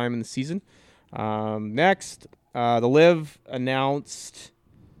 downtime in the season. Next, the Liv announced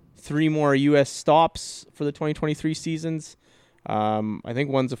 3 more U.S. stops for the 2023 seasons. I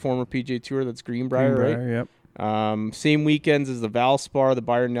think one's a former PGA Tour, that's Greenbrier, right? Yep. Same weekends as the Valspar, the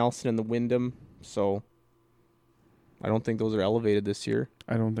Byron Nelson, and the Wyndham. So I don't think those are elevated this year.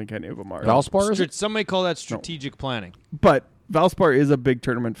 I don't think any of them are. Valspar, is it? Some may call that strategic planning. But Valspar is a big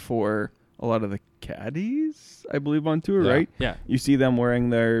tournament for a lot of the caddies, I believe, on tour, Yeah. right? Yeah. You see them wearing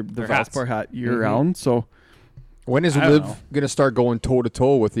the Their hats. Valspar hat year-round, so When is I don't Liv know. going to start going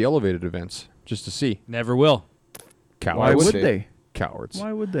toe-to-toe with the elevated events? Just to see. Never will. Cowards. why would they? they? Cowards.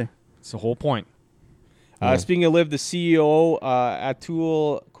 Why would they? It's the whole point. Speaking of Liv, the CEO,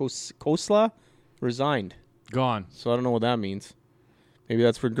 Atul Khosla, resigned. Gone. So I don't know what that means. Maybe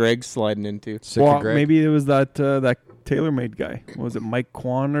that's where Greg's sliding into. Sick Well, of Greg. maybe it was that TaylorMade guy. What was it Mike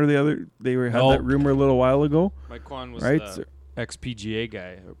Kwan or the other? They had No. that rumor a little while ago, Mike Kwan was right? the So ex-PGA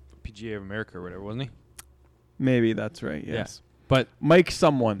guy, or PGA of America or whatever, wasn't he? maybe that's right. Yes, But, Mike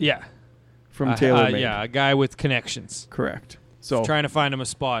someone yeah. from TaylorMade. Yeah, a guy with connections. Correct. So Trying to find him a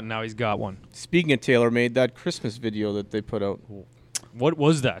spot, and now he's got one. Speaking of TaylorMade, that Christmas video that they put out. What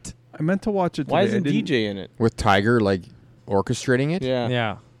was that? I meant to watch it today. Why I isn't didn't- DJ in it? With Tiger, like, orchestrating it? Yeah.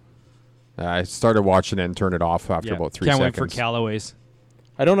 Yeah. I started watching it and turned it off after Yeah. about 3 Can't seconds. wait for Callaway's.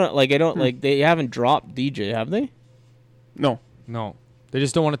 I don't know. Like they haven't dropped DJ, have they? No. No. They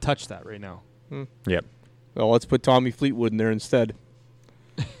just don't want to touch that right now. Yep. Well, let's put Tommy Fleetwood in there instead.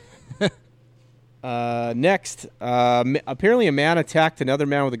 Next, apparently a man attacked another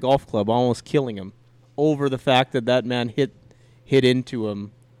man with a golf club, almost killing him, over the fact that man hit into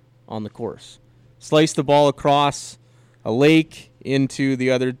him on the course. Sliced the ball across a lake into the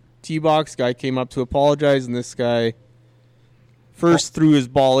other tee box. Guy came up to apologize, and this guy first threw his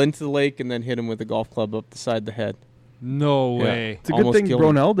ball into the lake and then hit him with a golf club up the side of the head. No Yeah. way. It's a good Almost thing killed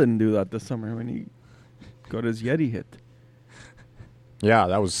him. Bronell didn't do that this summer when he got his Yeti hit. Yeah,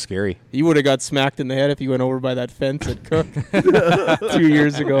 that was scary. He would have got smacked in the head if he went over by that fence at Cook 2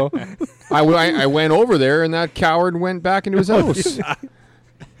 years ago. I went over there, and that coward went back into his house.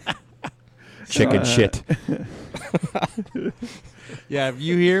 Chicken shit. Yeah, if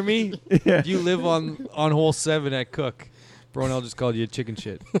you hear me, if you live on hole 7 at Cook, Bronell just called you a chicken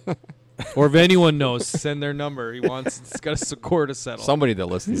shit. Or if anyone knows, send their number. He's got a score to settle. Somebody that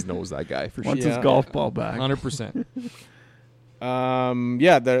listens knows that guy for sure. Wants Yeah. his golf ball back. 100%.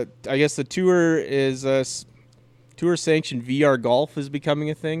 I guess the tour is tour sanctioned VR golf is becoming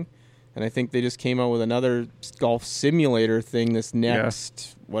a thing, and I think they just came out with another golf simulator thing. This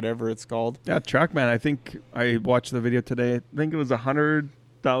next whatever it's called. Yeah, TrackMan. I think I watched the video today. I think it was $100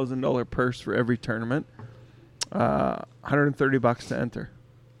 $100,000 purse for every tournament. $130 to enter,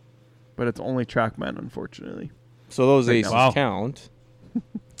 but it's only TrackMan, unfortunately. So those Right aces now. count.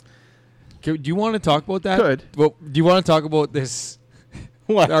 Do you want to talk about that? Good. Well, do you want to talk about this?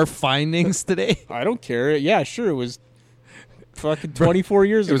 What? Our findings today? I don't care. Yeah, sure. It was fucking 24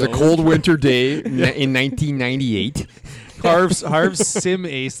 years It was ago. a cold winter day in 1998. Harv's sim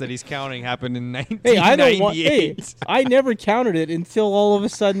ace that he's counting happened in Hey, I don't want. Hey, 1998. I never counted it until all of a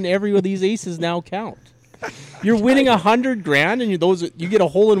sudden every one of these aces now count. You're winning $100,000 and you get a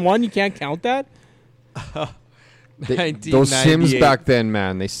hole in one. You can't count that. Those Sims 1998. back then,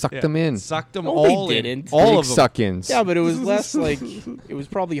 man, they sucked Yeah, them in. Sucked them No, all they in. didn't. All Big of them. suck-ins. Yeah, but it was less like it was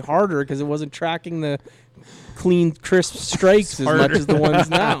probably harder because it wasn't tracking the clean, crisp strikes as much as the ones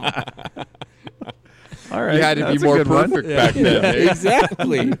now. All right. You had to be that's a more good one. perfect back then. eh?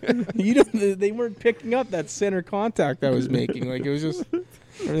 Exactly. They weren't picking up that center contact I was making. Like it was just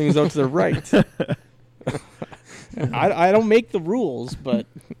everything was out to the right. I don't make the rules, but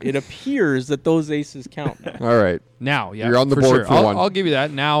it appears that those aces count now. All right. Now, yeah. You're on the for board sure. for I'll, one. I'll give you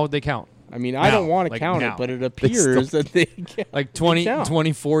that. Now they count. I mean, I don't Now, want to like count now. it, but it still- appears that they count. Like 20, count.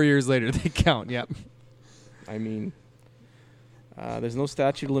 24 years later, they count. Yep. I mean, there's no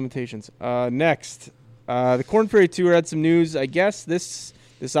statute of limitations. Next, the Corn Ferry Tour had some news. I guess this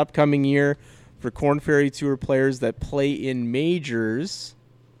upcoming year for Corn Ferry Tour players that play in majors,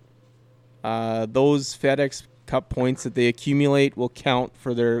 those FedEx Cup points that they accumulate will count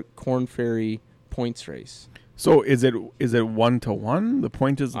for their Corn Ferry points race. So is it 1-to-1? The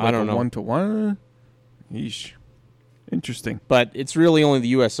point is I like don't a know. 1-to-1? Yeesh. Interesting. But it's really only the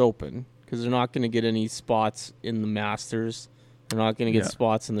U.S. Open because they're not going to get any spots in the Masters. They're not going to get Yeah.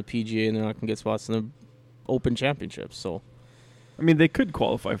 spots in the PGA, and they're not going to get spots in the Open Championships. So I mean, they could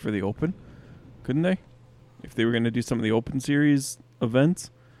qualify for the Open, couldn't they? If they were going to do some of the Open Series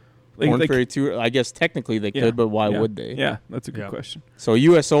events. Corn Ferry Tour, I guess technically they Yeah, could, but why yeah, would they? Yeah, that's a good Yeah. question. So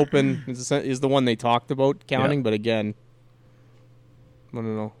U.S. Open is the one they talked about counting, but again, I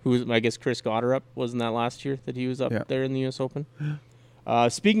don't know. I guess Chris Gotterup, wasn't that last year that he was up Yeah. there in the U.S. Open?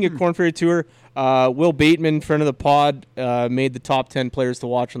 Speaking of Corn Ferry Tour, Will Bateman, friend of the pod, made the top 10 players to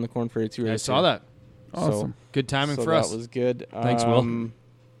watch on the Corn Ferry Tour. I this saw year. that. Awesome. Good timing So for us. that was good. Thanks, Will.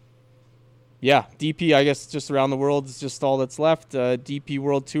 Yeah, DP, I guess just around the world is just all that's left. DP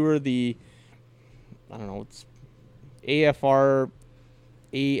World Tour, I don't know, it's AFR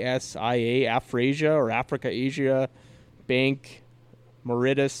ASIA, Afrasia or Africa Asia Bank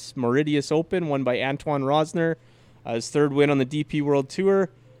Mauritius Open, won by Antoine Rosner. His third win on the DP World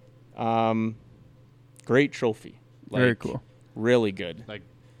Tour. Great trophy. Very cool. Really good. Like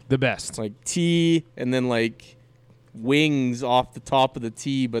the best. It's like T and then like wings off the top of the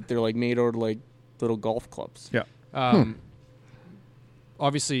tee, but they're like made out of like little golf clubs. Yeah.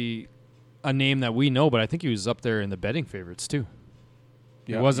 Obviously, a name that we know, but I think he was up there in the betting favorites too.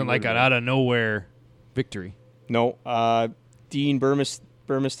 Yeah, It wasn't he like would've an been. out of nowhere victory. No, Dean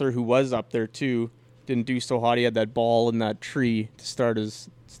Burmester, who was up there too, didn't do so hot. He had that ball in that tree to start his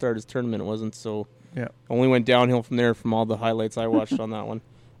tournament. It wasn't so. Yeah. Only went downhill from there from all the highlights I watched on that one.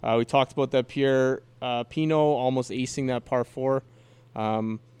 We talked about that Pierre Pino almost acing that par 4.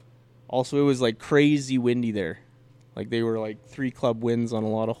 Also, it was like crazy windy there. Like they were like 3 club wins on a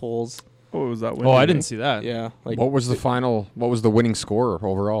lot of holes. Oh, was that? Oh, I didn't see that. Yeah, like What was the winning score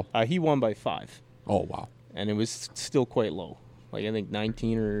overall? he won by 5, Oh, wow. and it was still quite low. Like I think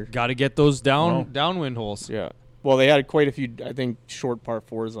 19 or Got to get those Wow. downwind holes. yeah. Well, they had quite a few, I think, short par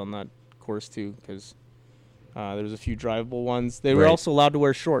 4s on that course too, because there was a few drivable ones. They were Right. also allowed to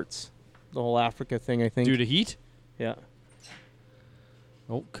wear shorts. The whole Africa thing, I think. Due to heat. Yeah.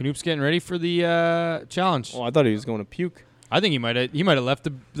 Oh, Knoop's getting ready for the challenge. Oh, I thought he was going to puke. I think he might have left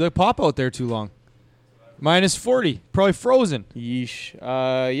the pop out there too long. Minus 40, probably frozen. Yeesh.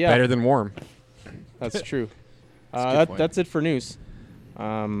 Yeah, Better than warm. that's true. That's a good point. That's it for news.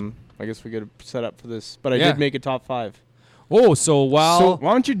 I guess we got to set up for this, but I Yeah. did make a top 5. Oh, so while So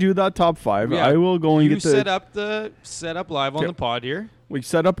why don't you do that top 5? Yeah, I will go and you get set up live on Okay. the pod here. We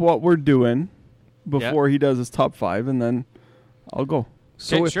set up what we're doing before he does his top 5, and then I'll go.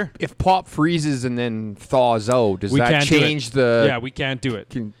 So Okay, if, sure. if pop freezes and then thaws out, does We that can't do it. change the? Yeah, we can't do it.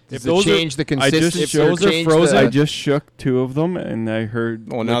 Does If it those are- change the I just- consistency? if or those are change frozen- I the just shook 2 of them, and I heard.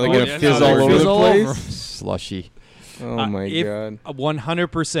 Oh, now they're Oh, gonna yeah, fizz now all they're over fizz the all over. place. slushy. Oh my if, god.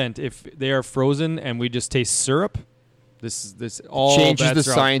 100%. If they are frozen and we just taste syrup, this all Changes the bets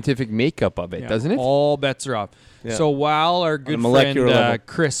are off. scientific makeup of it, Yeah, doesn't it? All bets are off. Yeah. So while our good friend molecular level.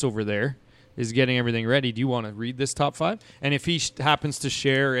 Chris over there is getting everything ready, do you want to read this top 5? And if he happens to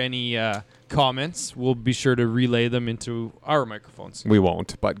share any comments, we'll be sure to relay them into our microphones. We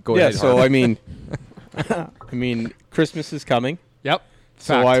won't, but go Yeah, ahead. so Harvey. I mean, Christmas is coming. Yep.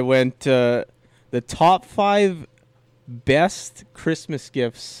 So Fact. I went the top 5 best Christmas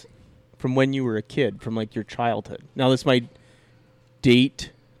gifts from when you were a kid, from like your childhood. Now this might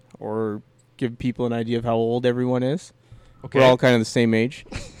date or give people an idea of how old everyone is. Okay. We're all kind of the same age.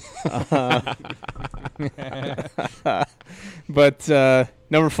 But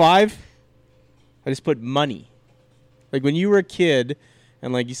number 5, I just put money. Like when you were a kid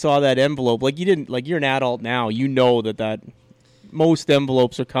and like you saw that envelope, like you didn't, like you're an adult now, you know that most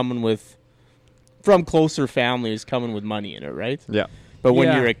envelopes are coming with, from closer families, coming with money in it, right? yeah. But when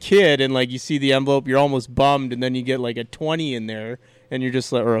Yeah. you're a kid and like you see the envelope, you're almost bummed, and then you get like a 20 in there, and you're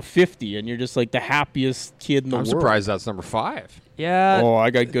just like, or a 50, and you're just like the happiest kid in the I'm world. surprised that's number 5. Yeah. Oh,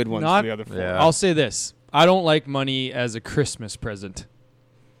 I got good ones not- for the other 4. Yeah. I'll say this. I don't like money as a Christmas present.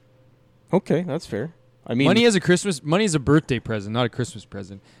 Okay, that's fair. I mean, Money is a birthday present, not a Christmas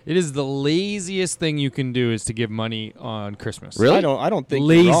present. It is the laziest thing you can do is to give money on Christmas. Really? I don't think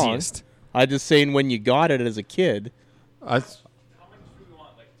you're wrong. Laziest. I'm just saying when you got it as a kid. That's,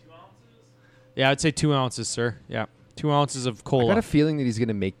 Yeah, I'd say 2 ounces, sir. Yeah. 2 ounces of I cola. got a feeling that he's going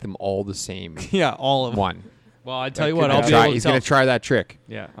to make them all the same yeah, all of them. one. Well, I tell you could what, I'll happen. be able to He's tell. going to try that trick.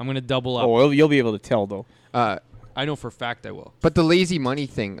 Yeah, I'm going to double up. Oh, well, you'll be able to tell though. I know for a fact I will. But the lazy money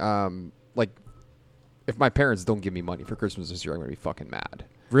thing, like, if my parents don't give me money for Christmas this year, I'm going to be fucking mad.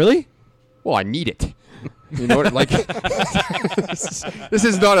 Really? Well, I need it. You know what? Like, this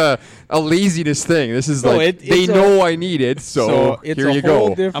is not a laziness thing. This is No, like it's they a- know I need it, so, it's here a you whole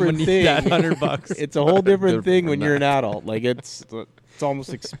go. different I'm going to thing. need that $100. It's a whole different Different thing from when you're an that. adult. Like it's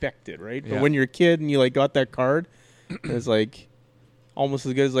almost expected, right? Yeah. But when you're a kid and you like got that card, it's like almost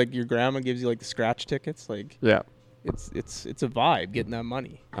as good as like your grandma gives you like the scratch tickets. Like Yeah, it's a vibe getting that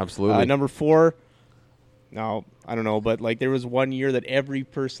money. absolutely. Number 4. No, I don't know, but like there was one year that every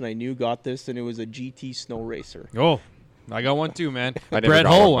person I knew got this, and it was a GT snow racer. Oh, I got one too, man. I never Brett got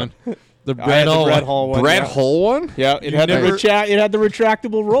Hull one. one. The I had Brett the Hull Brett one. Hall one. Brett yeah. Hull one? Yeah, it You had never- it had the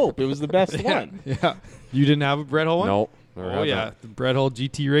retractable rope. It was the best one. Yeah. You didn't have a Brett Hull one? No. never Oh, had yeah. that. The Brett Hull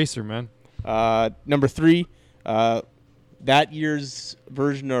GT Racer, man. Number 3, that year's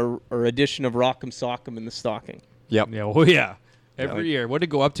version or edition of Rock'em Sock'em in the stocking. Yep. Yeah. Oh, yeah. Every like- year. What did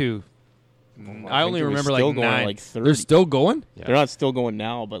it go up to? I only think it was remember still like going 9. like 30. They're still going? Yeah. They're not still going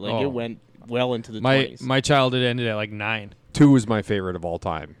now, but like Oh. it went well into the My 20s. my childhood ended at like 9. 2 is my favorite of all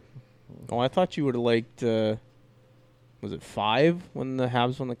time. Oh, I thought you would have liked. Was it 5 when the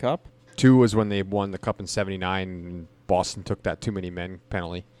Habs won the cup? 2 was when they won the cup in '79, and Boston took that too many men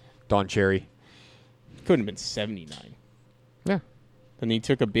penalty. Don Cherry. Couldn't have been 79. Yeah. Then he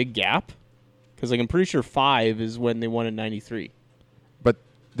took a big gap, because like I'm pretty sure 5 is when they won in '93. But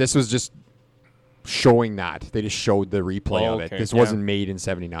this was just showing that. They just showed the replay Oh, of it. okay, This yeah. wasn't made in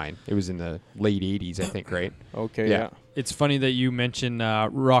 '79. It was in the late '80s, I think, right? Okay, Yeah. yeah. It's funny that you mention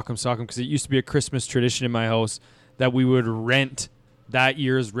Rock'em Sock'em because it used to be a Christmas tradition in my house that we would rent that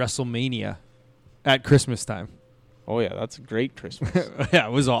year's WrestleMania at Christmas time. Oh yeah, that's a great Christmas. Yeah,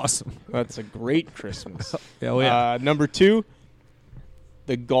 it was awesome. That's a great Christmas. Oh, yeah. Number 2,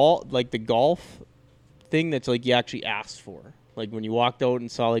 the golf thing that's like you actually asked for. Like when you walked out and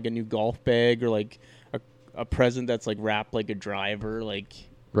saw like a new golf bag or like a present that's like wrapped like a driver, like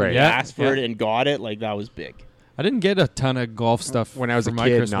Right. you Yeah, asked for yeah. it and got it, like that was big. I didn't get a ton of golf stuff When I was for a my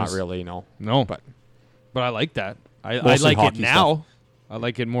kid, Christmas. not really, no. No, But but I like that. I Mostly like it hockey now. I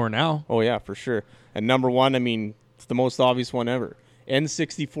like it more now. Oh yeah, for sure. And number 1, I mean, it's the most obvious one ever.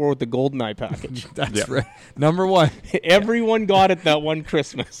 N64 with the GoldenEye package. That's Yeah. right. Number 1. Everyone got it that one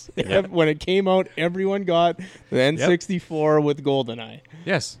Christmas. Yeah. When it came out, everyone got the N64 with GoldenEye.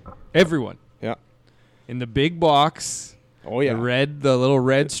 Yes, everyone Yeah. in the big box. Oh yeah. The little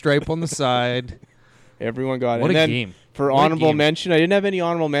red stripe on the side. Everyone got it. What And a then game! For What a honorable game. mention, I didn't have any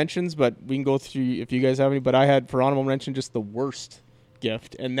honorable mentions, but we can go through if you guys have any. But I had for honorable mention just the worst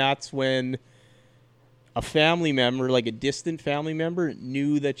gift, and that's when a family member, like a distant family member,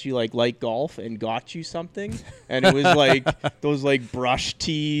 knew that you like golf and got you something, and it was like those like brush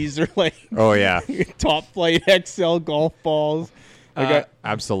tees or like oh yeah, Top Flight XL golf balls. Like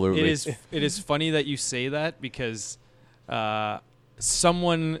absolutely. It is funny that you say that because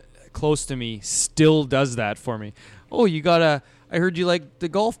someone close to me still does that for me. Oh, I heard you like the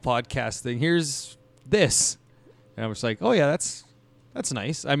golf podcast thing. Here's this. And I was like, oh yeah, that's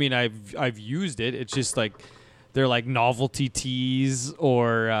nice. I mean, I've used it. It's just like they're like novelty tees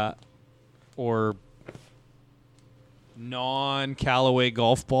or non-Callaway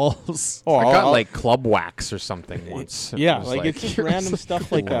golf balls. Oh, I got I'll- like club wax or something once. It yeah, was like it's just random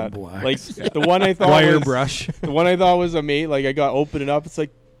stuff like that. Club Like wax. the one I thought Wire was, brush. the one I thought was amazing. Like I got open it up. It's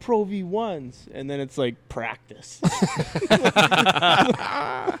like Pro V1s, and then it's like practice.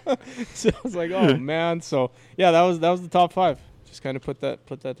 So I was like, oh man. So yeah, that was the top 5. Just kind of put that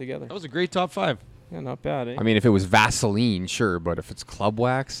together. That was a great top 5. Yeah, not bad. Eh? I mean, if it was Vaseline, sure, but if it's club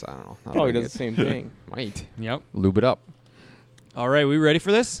wax, I don't know. Not probably very does the good. same thing. Might Yep. lube it up. All right, we ready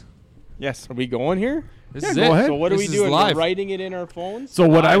for this? Yes. Are we going here? This Yeah, is go it. ahead. So what This are we is doing? live. We're writing it in our phones. So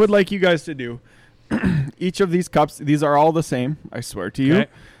what I Live. would like you guys to do, each of these cups, these are all the same. I swear to you. Okay.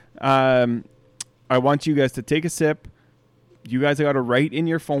 I want you guys to take a sip. You guys got to write in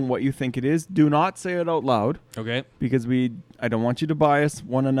your phone what you think it is. Do not say it out loud Okay. because I don't want you to bias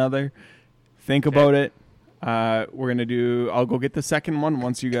one another. Think about it. We're gonna do. I'll go get the second one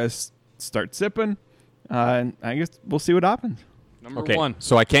once you guys start sipping. And I guess we'll see what happens. Number Okay, 1.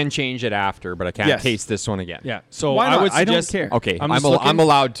 so I can change it after, but I can't Yes. taste this one again. Yeah. So Why I not? would I don't suggest. care. Okay, I'm I'm, just looking- I'm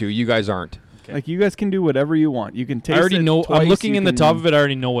allowed to. You guys aren't. Okay. Like you guys can do whatever you want. You can taste. I already it know. twice, I'm looking you in the can- top of it. I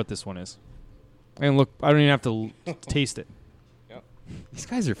already know what this one is. And look, I don't even have to taste it. These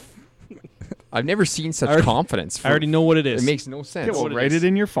guys are. I've never seen such I already- confidence. I already know what it is. It makes no sense. Okay, well, what it write is. it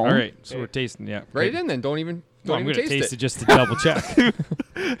in your phone. All right. So we're tasting. Yeah. Write it Great. in then. Don't even. No, Don't I'm even gonna taste taste it just to double check.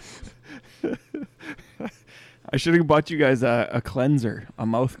 I should have bought you guys a cleanser, a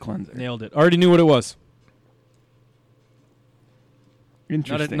mouth cleanser. Nailed it. Already knew what it was.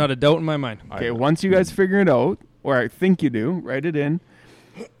 Interesting. Not a doubt in my mind. Okay, once you guys figure it out, or I think you do, write it in.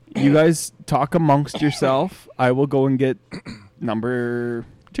 You guys talk amongst yourself. I will go and get number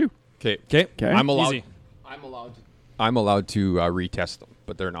 2. Okay. Okay. Okay. I'm allowed. Easy. I'm allowed to retest them,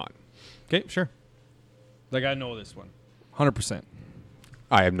 but they're not. Okay. Sure. Like I know this one. 100%.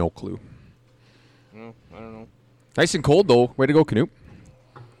 I have no clue. No, I don't know. Nice and cold though. Way to go, Canoe.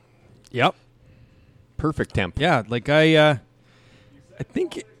 Yep. Perfect temp. Yeah. Like I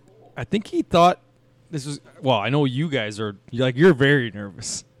think he thought this was. Well, I know you guys are. You're very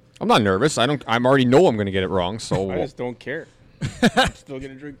nervous. I'm not nervous. I'm already know I'm going to get it wrong. So I just don't care. I'm still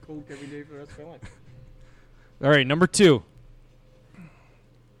gonna drink Coke every day for the rest of my life. All right. Number 2.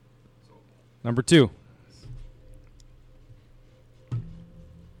 Number 2.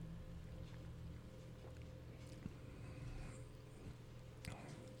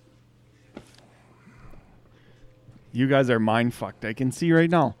 You guys are mind fucked. I can see right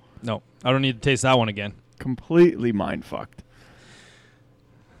now. No, I don't need to taste that one again. Completely mind fucked.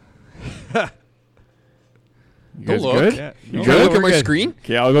 You Don't guys look. good? Yeah. You No, Can I good? look at we're my good. screen?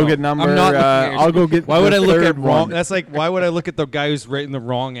 Okay, I'll go get number. I'm not looking at your I'll go get. Why would the I look third at wrong? one. That's like why would I look at the guy who's writing the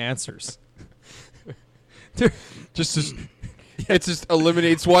wrong answers? It just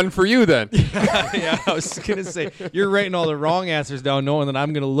eliminates one for you then. Yeah, I was gonna say you're writing all the wrong answers down, knowing that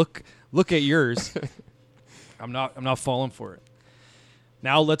I'm gonna look at yours. I'm not falling for it.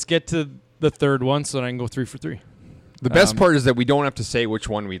 Now let's get to the third one, so that I can go 3 for 3. The best part is that we don't have to say which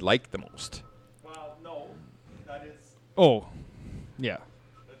one we like the most. Well, no, that is. Oh, yeah,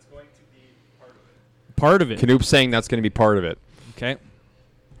 That's going to be part of it. part of it. Canoop's saying that's going to be part of it. Okay,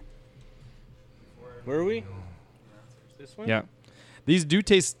 Where are we? This one? yeah, these do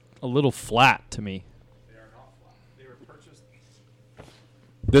taste a little flat to me. They are not flat. They were purchased.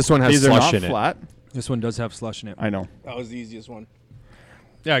 This one has These are slush not in flat. This one does have slush in it. I know. That was the easiest one.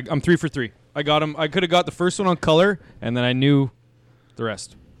 Yeah, I'm 3 for 3. I got him. I could have got the first one on color, and then I knew the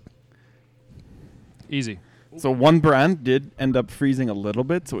rest. Easy. So one brand did end up freezing a little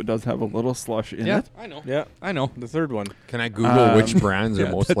bit, so it does have a little slush in it. I know. Yeah, I know. the third one. it. Can I Google which brands are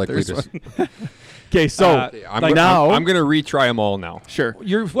yeah, most the likely third to? Okay, so I'm Like gonna, now- I'm going to retry them all now. sure.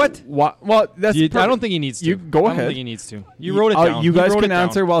 You're what? Well, that's. I perfect. don't think he needs to. You go I don't ahead. think he needs to. You wrote it down. You He guys wrote can it down.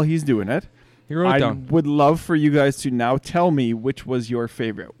 answer while he's doing it. He wrote it I down. would love for you guys to now tell me which was your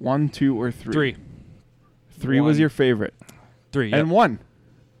favorite. 1, 2, or 3. 3. 3 was One. your favorite. 3. And 1.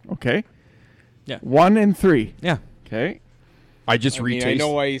 Okay. Yeah. 1 and 3. Yeah. Okay. I just I mean, I retasted. know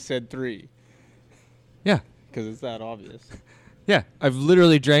why he said 3 Yeah. because it's that obvious. Yeah. I've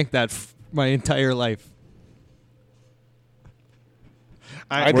literally drank that my entire life.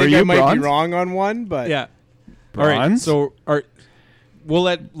 I Were think you I might bronze? be wrong on one, but Yeah. All right. Bronze? So we'll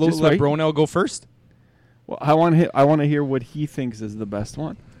let Just wait. Bronell go first. Well, I want to hear what he thinks is the best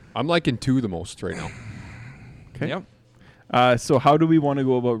one. I'm liking 2 the most right now. Okay. Yep. So how do we want to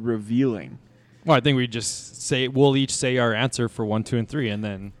go about revealing? Well, I think we just say we'll each say our answer for 1, 2, and 3, and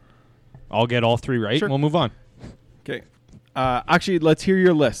then I'll get all 3 right. Sure. And we'll move on. Okay. Actually, let's hear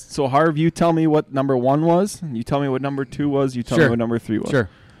your list. So, Harv, you tell me what number 1 was. You tell me what number 2 was. You tell me Sure. what number 3 was. Sure.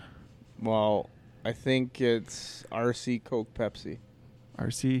 well, I think it's RC, Coke, Pepsi.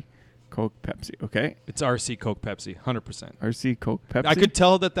 RC, Coke, Pepsi. Okay. It's RC, Coke, Pepsi, 100%. RC, Coke, Pepsi. I could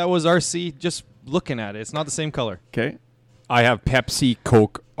tell that was RC just looking at it. It's not the same color. Okay. I have Pepsi,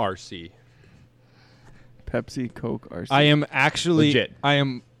 Coke, RC. Pepsi, Coke, RC. I am actually Legit. I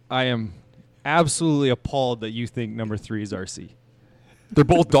am absolutely appalled that you think number 3 is RC. They're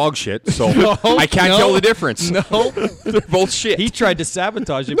both dog shit, so No, I can't no, tell the difference. No. They're both shit. He tried to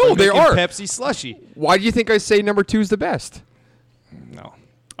sabotage it No, by they making are. Pepsi slushy. Why do you think I say number 2 is the best? No.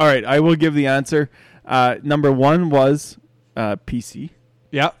 All right. I will give the answer. Number 1 was PC.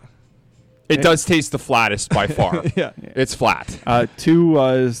 Yeah. It does taste the flattest by far. Yeah. It's flat. 2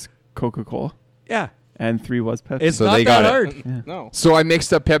 was Coca-Cola. Yeah. And 3 was Pepsi. It's So not they that got it. hard. No. So I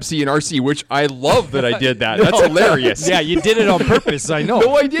mixed up Pepsi and RC, which I love that I did that. That's hilarious. Yeah, you did it on purpose. I know.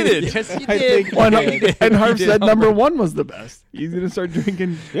 No, I didn't. Yes, you I did. think- Well, Okay. and Harv You did said on number 1 was the best. He's going to start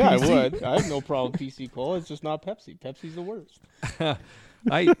drinking Yeah, I PC. would. I have no problem with PC Cola. It's just not Pepsi. Pepsi's the worst.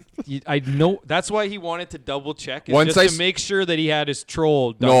 I know that's why he wanted to double check, is Once just I to s- make sure that he had his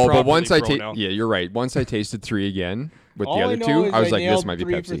troll done No, but properly, once I bro, now. yeah, you're right. Once I tasted 3 again with All the I other know 2, is I was like, nailed this might be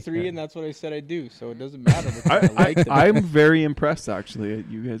 3 Pepsi. for 3, and that's what I said I'd do. So it doesn't matter. I liked it. I'm very impressed, actually.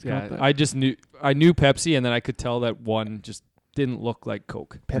 You guys Yeah, got that. I just knew Pepsi, and then I could tell that one just didn't look like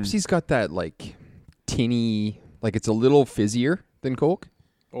Coke. Pepsi's got that like tinny, like it's a little fizzier than Coke.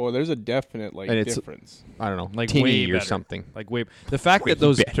 Oh, there's a definite And it's- difference. I don't know, Like tinny way or better. something. Like way the fact Way that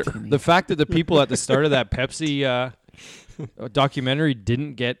those better. the fact that the people at the start of that Pepsi documentary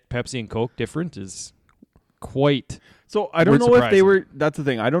didn't get Pepsi and Coke different is quite. So I don't We're know if they surprising. were. That's the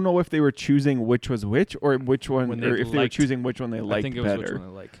thing. I don't know if they were choosing which was which, or which one, When or they if they were liked- choosing which one they I liked think it was which better. one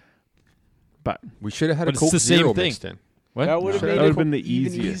I like. But We should have had But a it's Coke the same Zero thing. mixed in. What? That would have That made would've it been the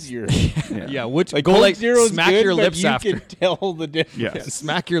even easier. easier. Yeah, which Like go Coke like Zero's smack good, your but lips you after. can tell the difference. Yes.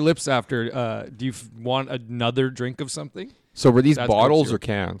 Smack your lips after. Do you want another drink of something? So were these That's Coke bottles Zero. or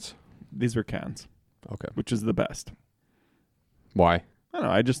cans? these were cans, Okay. which is the best. Why? I don't know.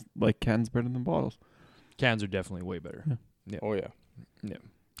 I just like cans better than bottles. Cans are definitely way better. Oh yeah.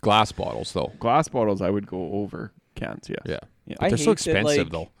 Glass bottles though. Glass bottles, I would go over cans. Yes. Yeah. Yeah. But they're so hate that, expensive,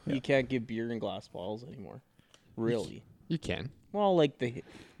 like, though. You can't get beer in glass bottles anymore. Really? You can. Well, like the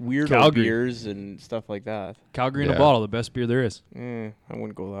weirdo Calgary. beers and stuff like that. Calgary in Yeah. a bottle, the best beer there is. I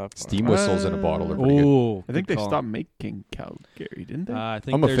wouldn't go that far. Steam whistles in a bottle are pretty good. Oh, I think they stopped making Calgary, didn't they? I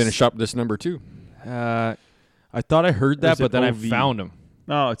think I'm gonna there's- finish up this number 2. I thought I heard Or that, is it but then I OV? found them.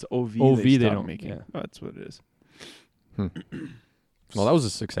 no, it's OV. OV they they stopped don't- making. yeah. Oh, that's what it is. Well, that was a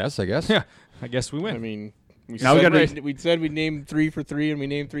success, I guess. Yeah, I guess we I win. mean, Now we gotta- we said we named 3 for 3, and we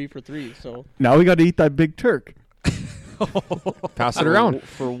named 3 for 3. So Now we got to eat that big Turk. Pass it around.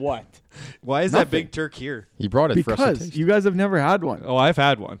 For what? Why is Nothing. that big Turk here? He brought it for us to Because taste. you guys have never had one. Oh, I've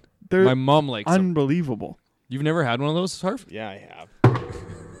had one. They're My mom likes them. unbelievable. You've never had one of those, Harv? Yeah, I have.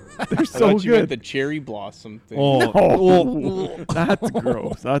 They're I so thought you meant good. the cherry blossom thing. Oh, that's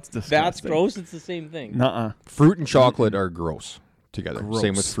gross. That's disgusting. That's gross. It's the same thing. Nuh-uh. Fruit and chocolate are gross together. Same with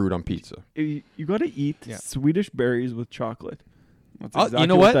Gross. fruit on pizza. You got to eat Yeah. Swedish berries with chocolate. That's Oh, exactly you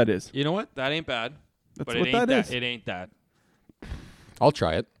know what? that is. You know what? That ain't bad. That's But it what ain't that is. It ain't that. I'll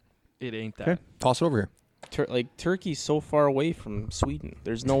try it. It ain't that. Okay. Toss it over here. Like Turkey's so far away from Sweden.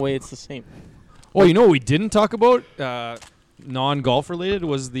 There's no way it's the same. Oh, you know what we didn't talk about? Non-golf related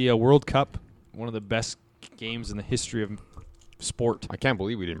was the World Cup. One of the best games in the history of sport. I can't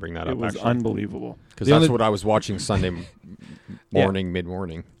believe we didn't bring that It up, was actually. unbelievable. Because The that's only- what I was watching Sunday morning,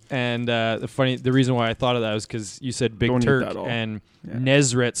 mid-morning. And the reason why I thought of that was because you said Big Don't eat Turk, that all. and Yeah.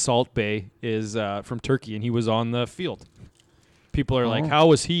 Nezret Salt Bay is from Turkey, and he was on the field. People are like, Oh.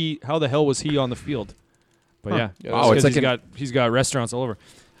 how the hell was he on the field? But Huh. yeah, Yeah, Wow, it's because like he's got restaurants all over.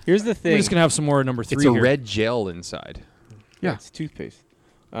 Here's the We're thing. just gonna have some more number 3 It's a here. red gel inside. Yeah. It's toothpaste.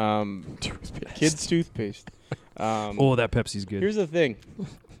 Kids toothpaste. Oh, that Pepsi's good. Here's the thing.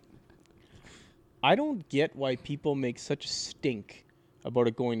 I don't get why people make such a stink about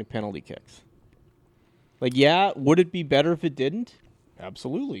it going to penalty kicks. Like, yeah, would it be better if it didn't?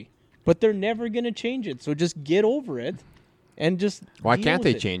 Absolutely. But they're never going to change it. So just get over it and just Why deal can't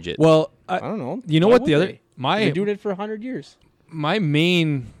with they it. change it? Well, I don't know. You know Why what would the other they? They've been doing it for 100 years. my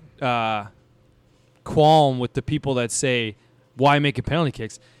main qualm with the people that say why make it penalty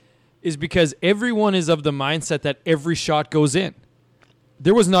kicks is because everyone is of the mindset that every shot goes in.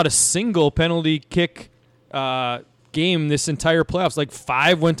 There was not a single penalty kick game this entire playoffs. Like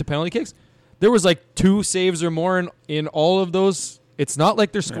 5 went to penalty kicks. There was like 2 saves or more in all of those. It's not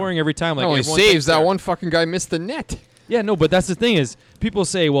like they're scoring every time. Like Not only everyone saves, thinks that they're- one fucking guy missed the net. Yeah, no, but that's the thing is people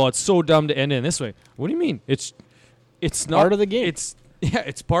say, well, it's so dumb to end it in this way. What do you mean? It's not Part of the game. It's Yeah,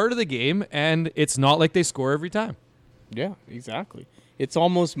 it's part of the game, and it's not like they score every time. Yeah, exactly. It's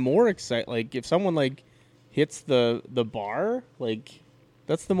almost more exciting. Like if someone like hits the bar, like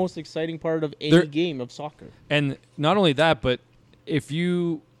that's the most exciting part of any game of soccer. And not only that, but if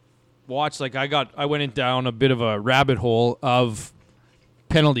you watch, like I went down a bit of a rabbit hole of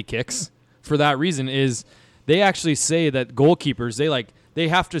penalty kicks. For that reason, is they actually say that goalkeepers they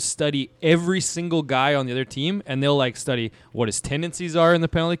have to study every single guy on the other team, and they'll like study what his tendencies are in the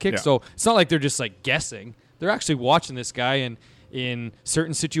penalty kick. Yeah. So it's not like they're just like guessing. They're actually watching this guy, and in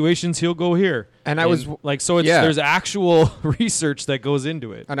certain situations he'll go here. And I was like, so it's yeah. there's actual research that goes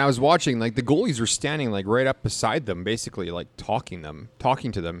into it. And I was watching, like, the goalies were standing, like, right up beside them, basically, like, talking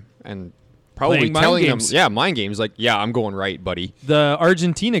to them, and probably Playing mind telling games. them, yeah, mind games, like, yeah, I'm going right, buddy. The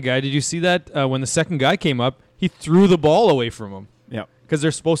Argentina guy, did you see that when the second guy came up, he threw the ball away from him. Yeah. Because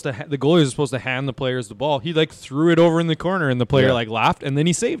they're supposed to, the goalies are supposed to hand the players the ball. He like threw it over in the corner, and the player Yeah. like laughed, and then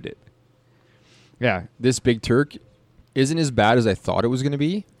he saved it. Yeah, this Big Turk isn't as bad as I thought it was going to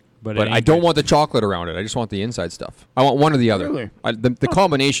be, But, but I don't want the chocolate around it. I just want the inside stuff. I want one or the other. Really? The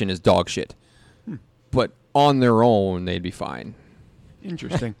combination is dog shit. But on their own, they'd be fine.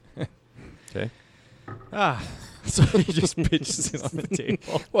 Interesting. Okay. So he just pitches it on the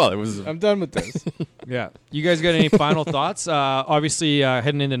table. Well, it was. I'm done with this. Yeah. You guys got any final thoughts? Obviously,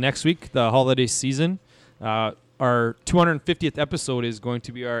 heading into next week, the holiday season, our 250th episode is going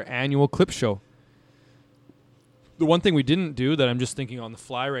to be our annual clip show. The one thing we didn't do that I'm just thinking on the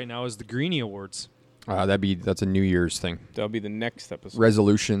fly right now is the Greenie Awards. That's a New Year's thing. That'll be the next episode.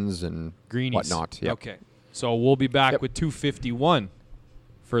 Resolutions and Greenies. whatnot. Yep. Okay. So we'll be back Yep. with 251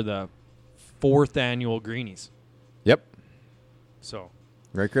 for the 4th annual Greenies. Yep. So,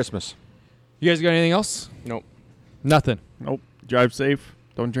 Merry Christmas. you guys got anything else? Nope. Nothing. Nope. Drive safe.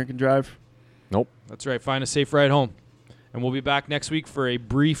 Don't drink and drive. Nope. That's right. Find a safe ride home. And we'll be back next week for a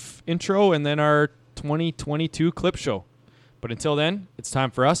brief intro and then our 2022 clip show. But until then, it's time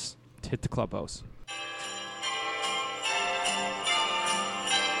for us to hit the clubhouse.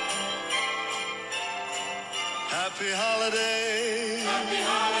 Happy holiday. Happy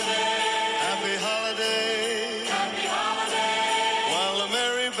holiday. Happy holiday. Happy holiday. While the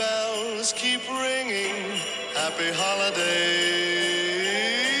merry bells keep ringing. Happy holiday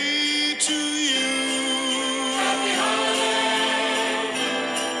to you. Happy holiday.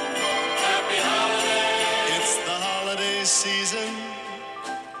 Happy holiday. It's the holiday season,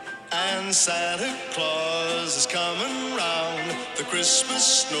 and Santa Claus is coming round. The Christmas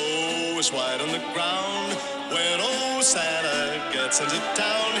snow is white on the ground. When old Santa gets into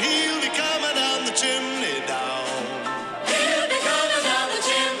town, he'll be coming down the chimney down. He'll be coming down the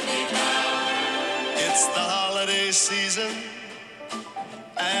chimney down. It's the holiday season,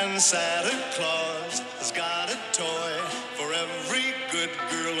 and Santa Claus has got a toy for every good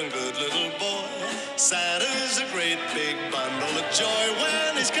girl and good little boy. Santa's a great big bundle of joy when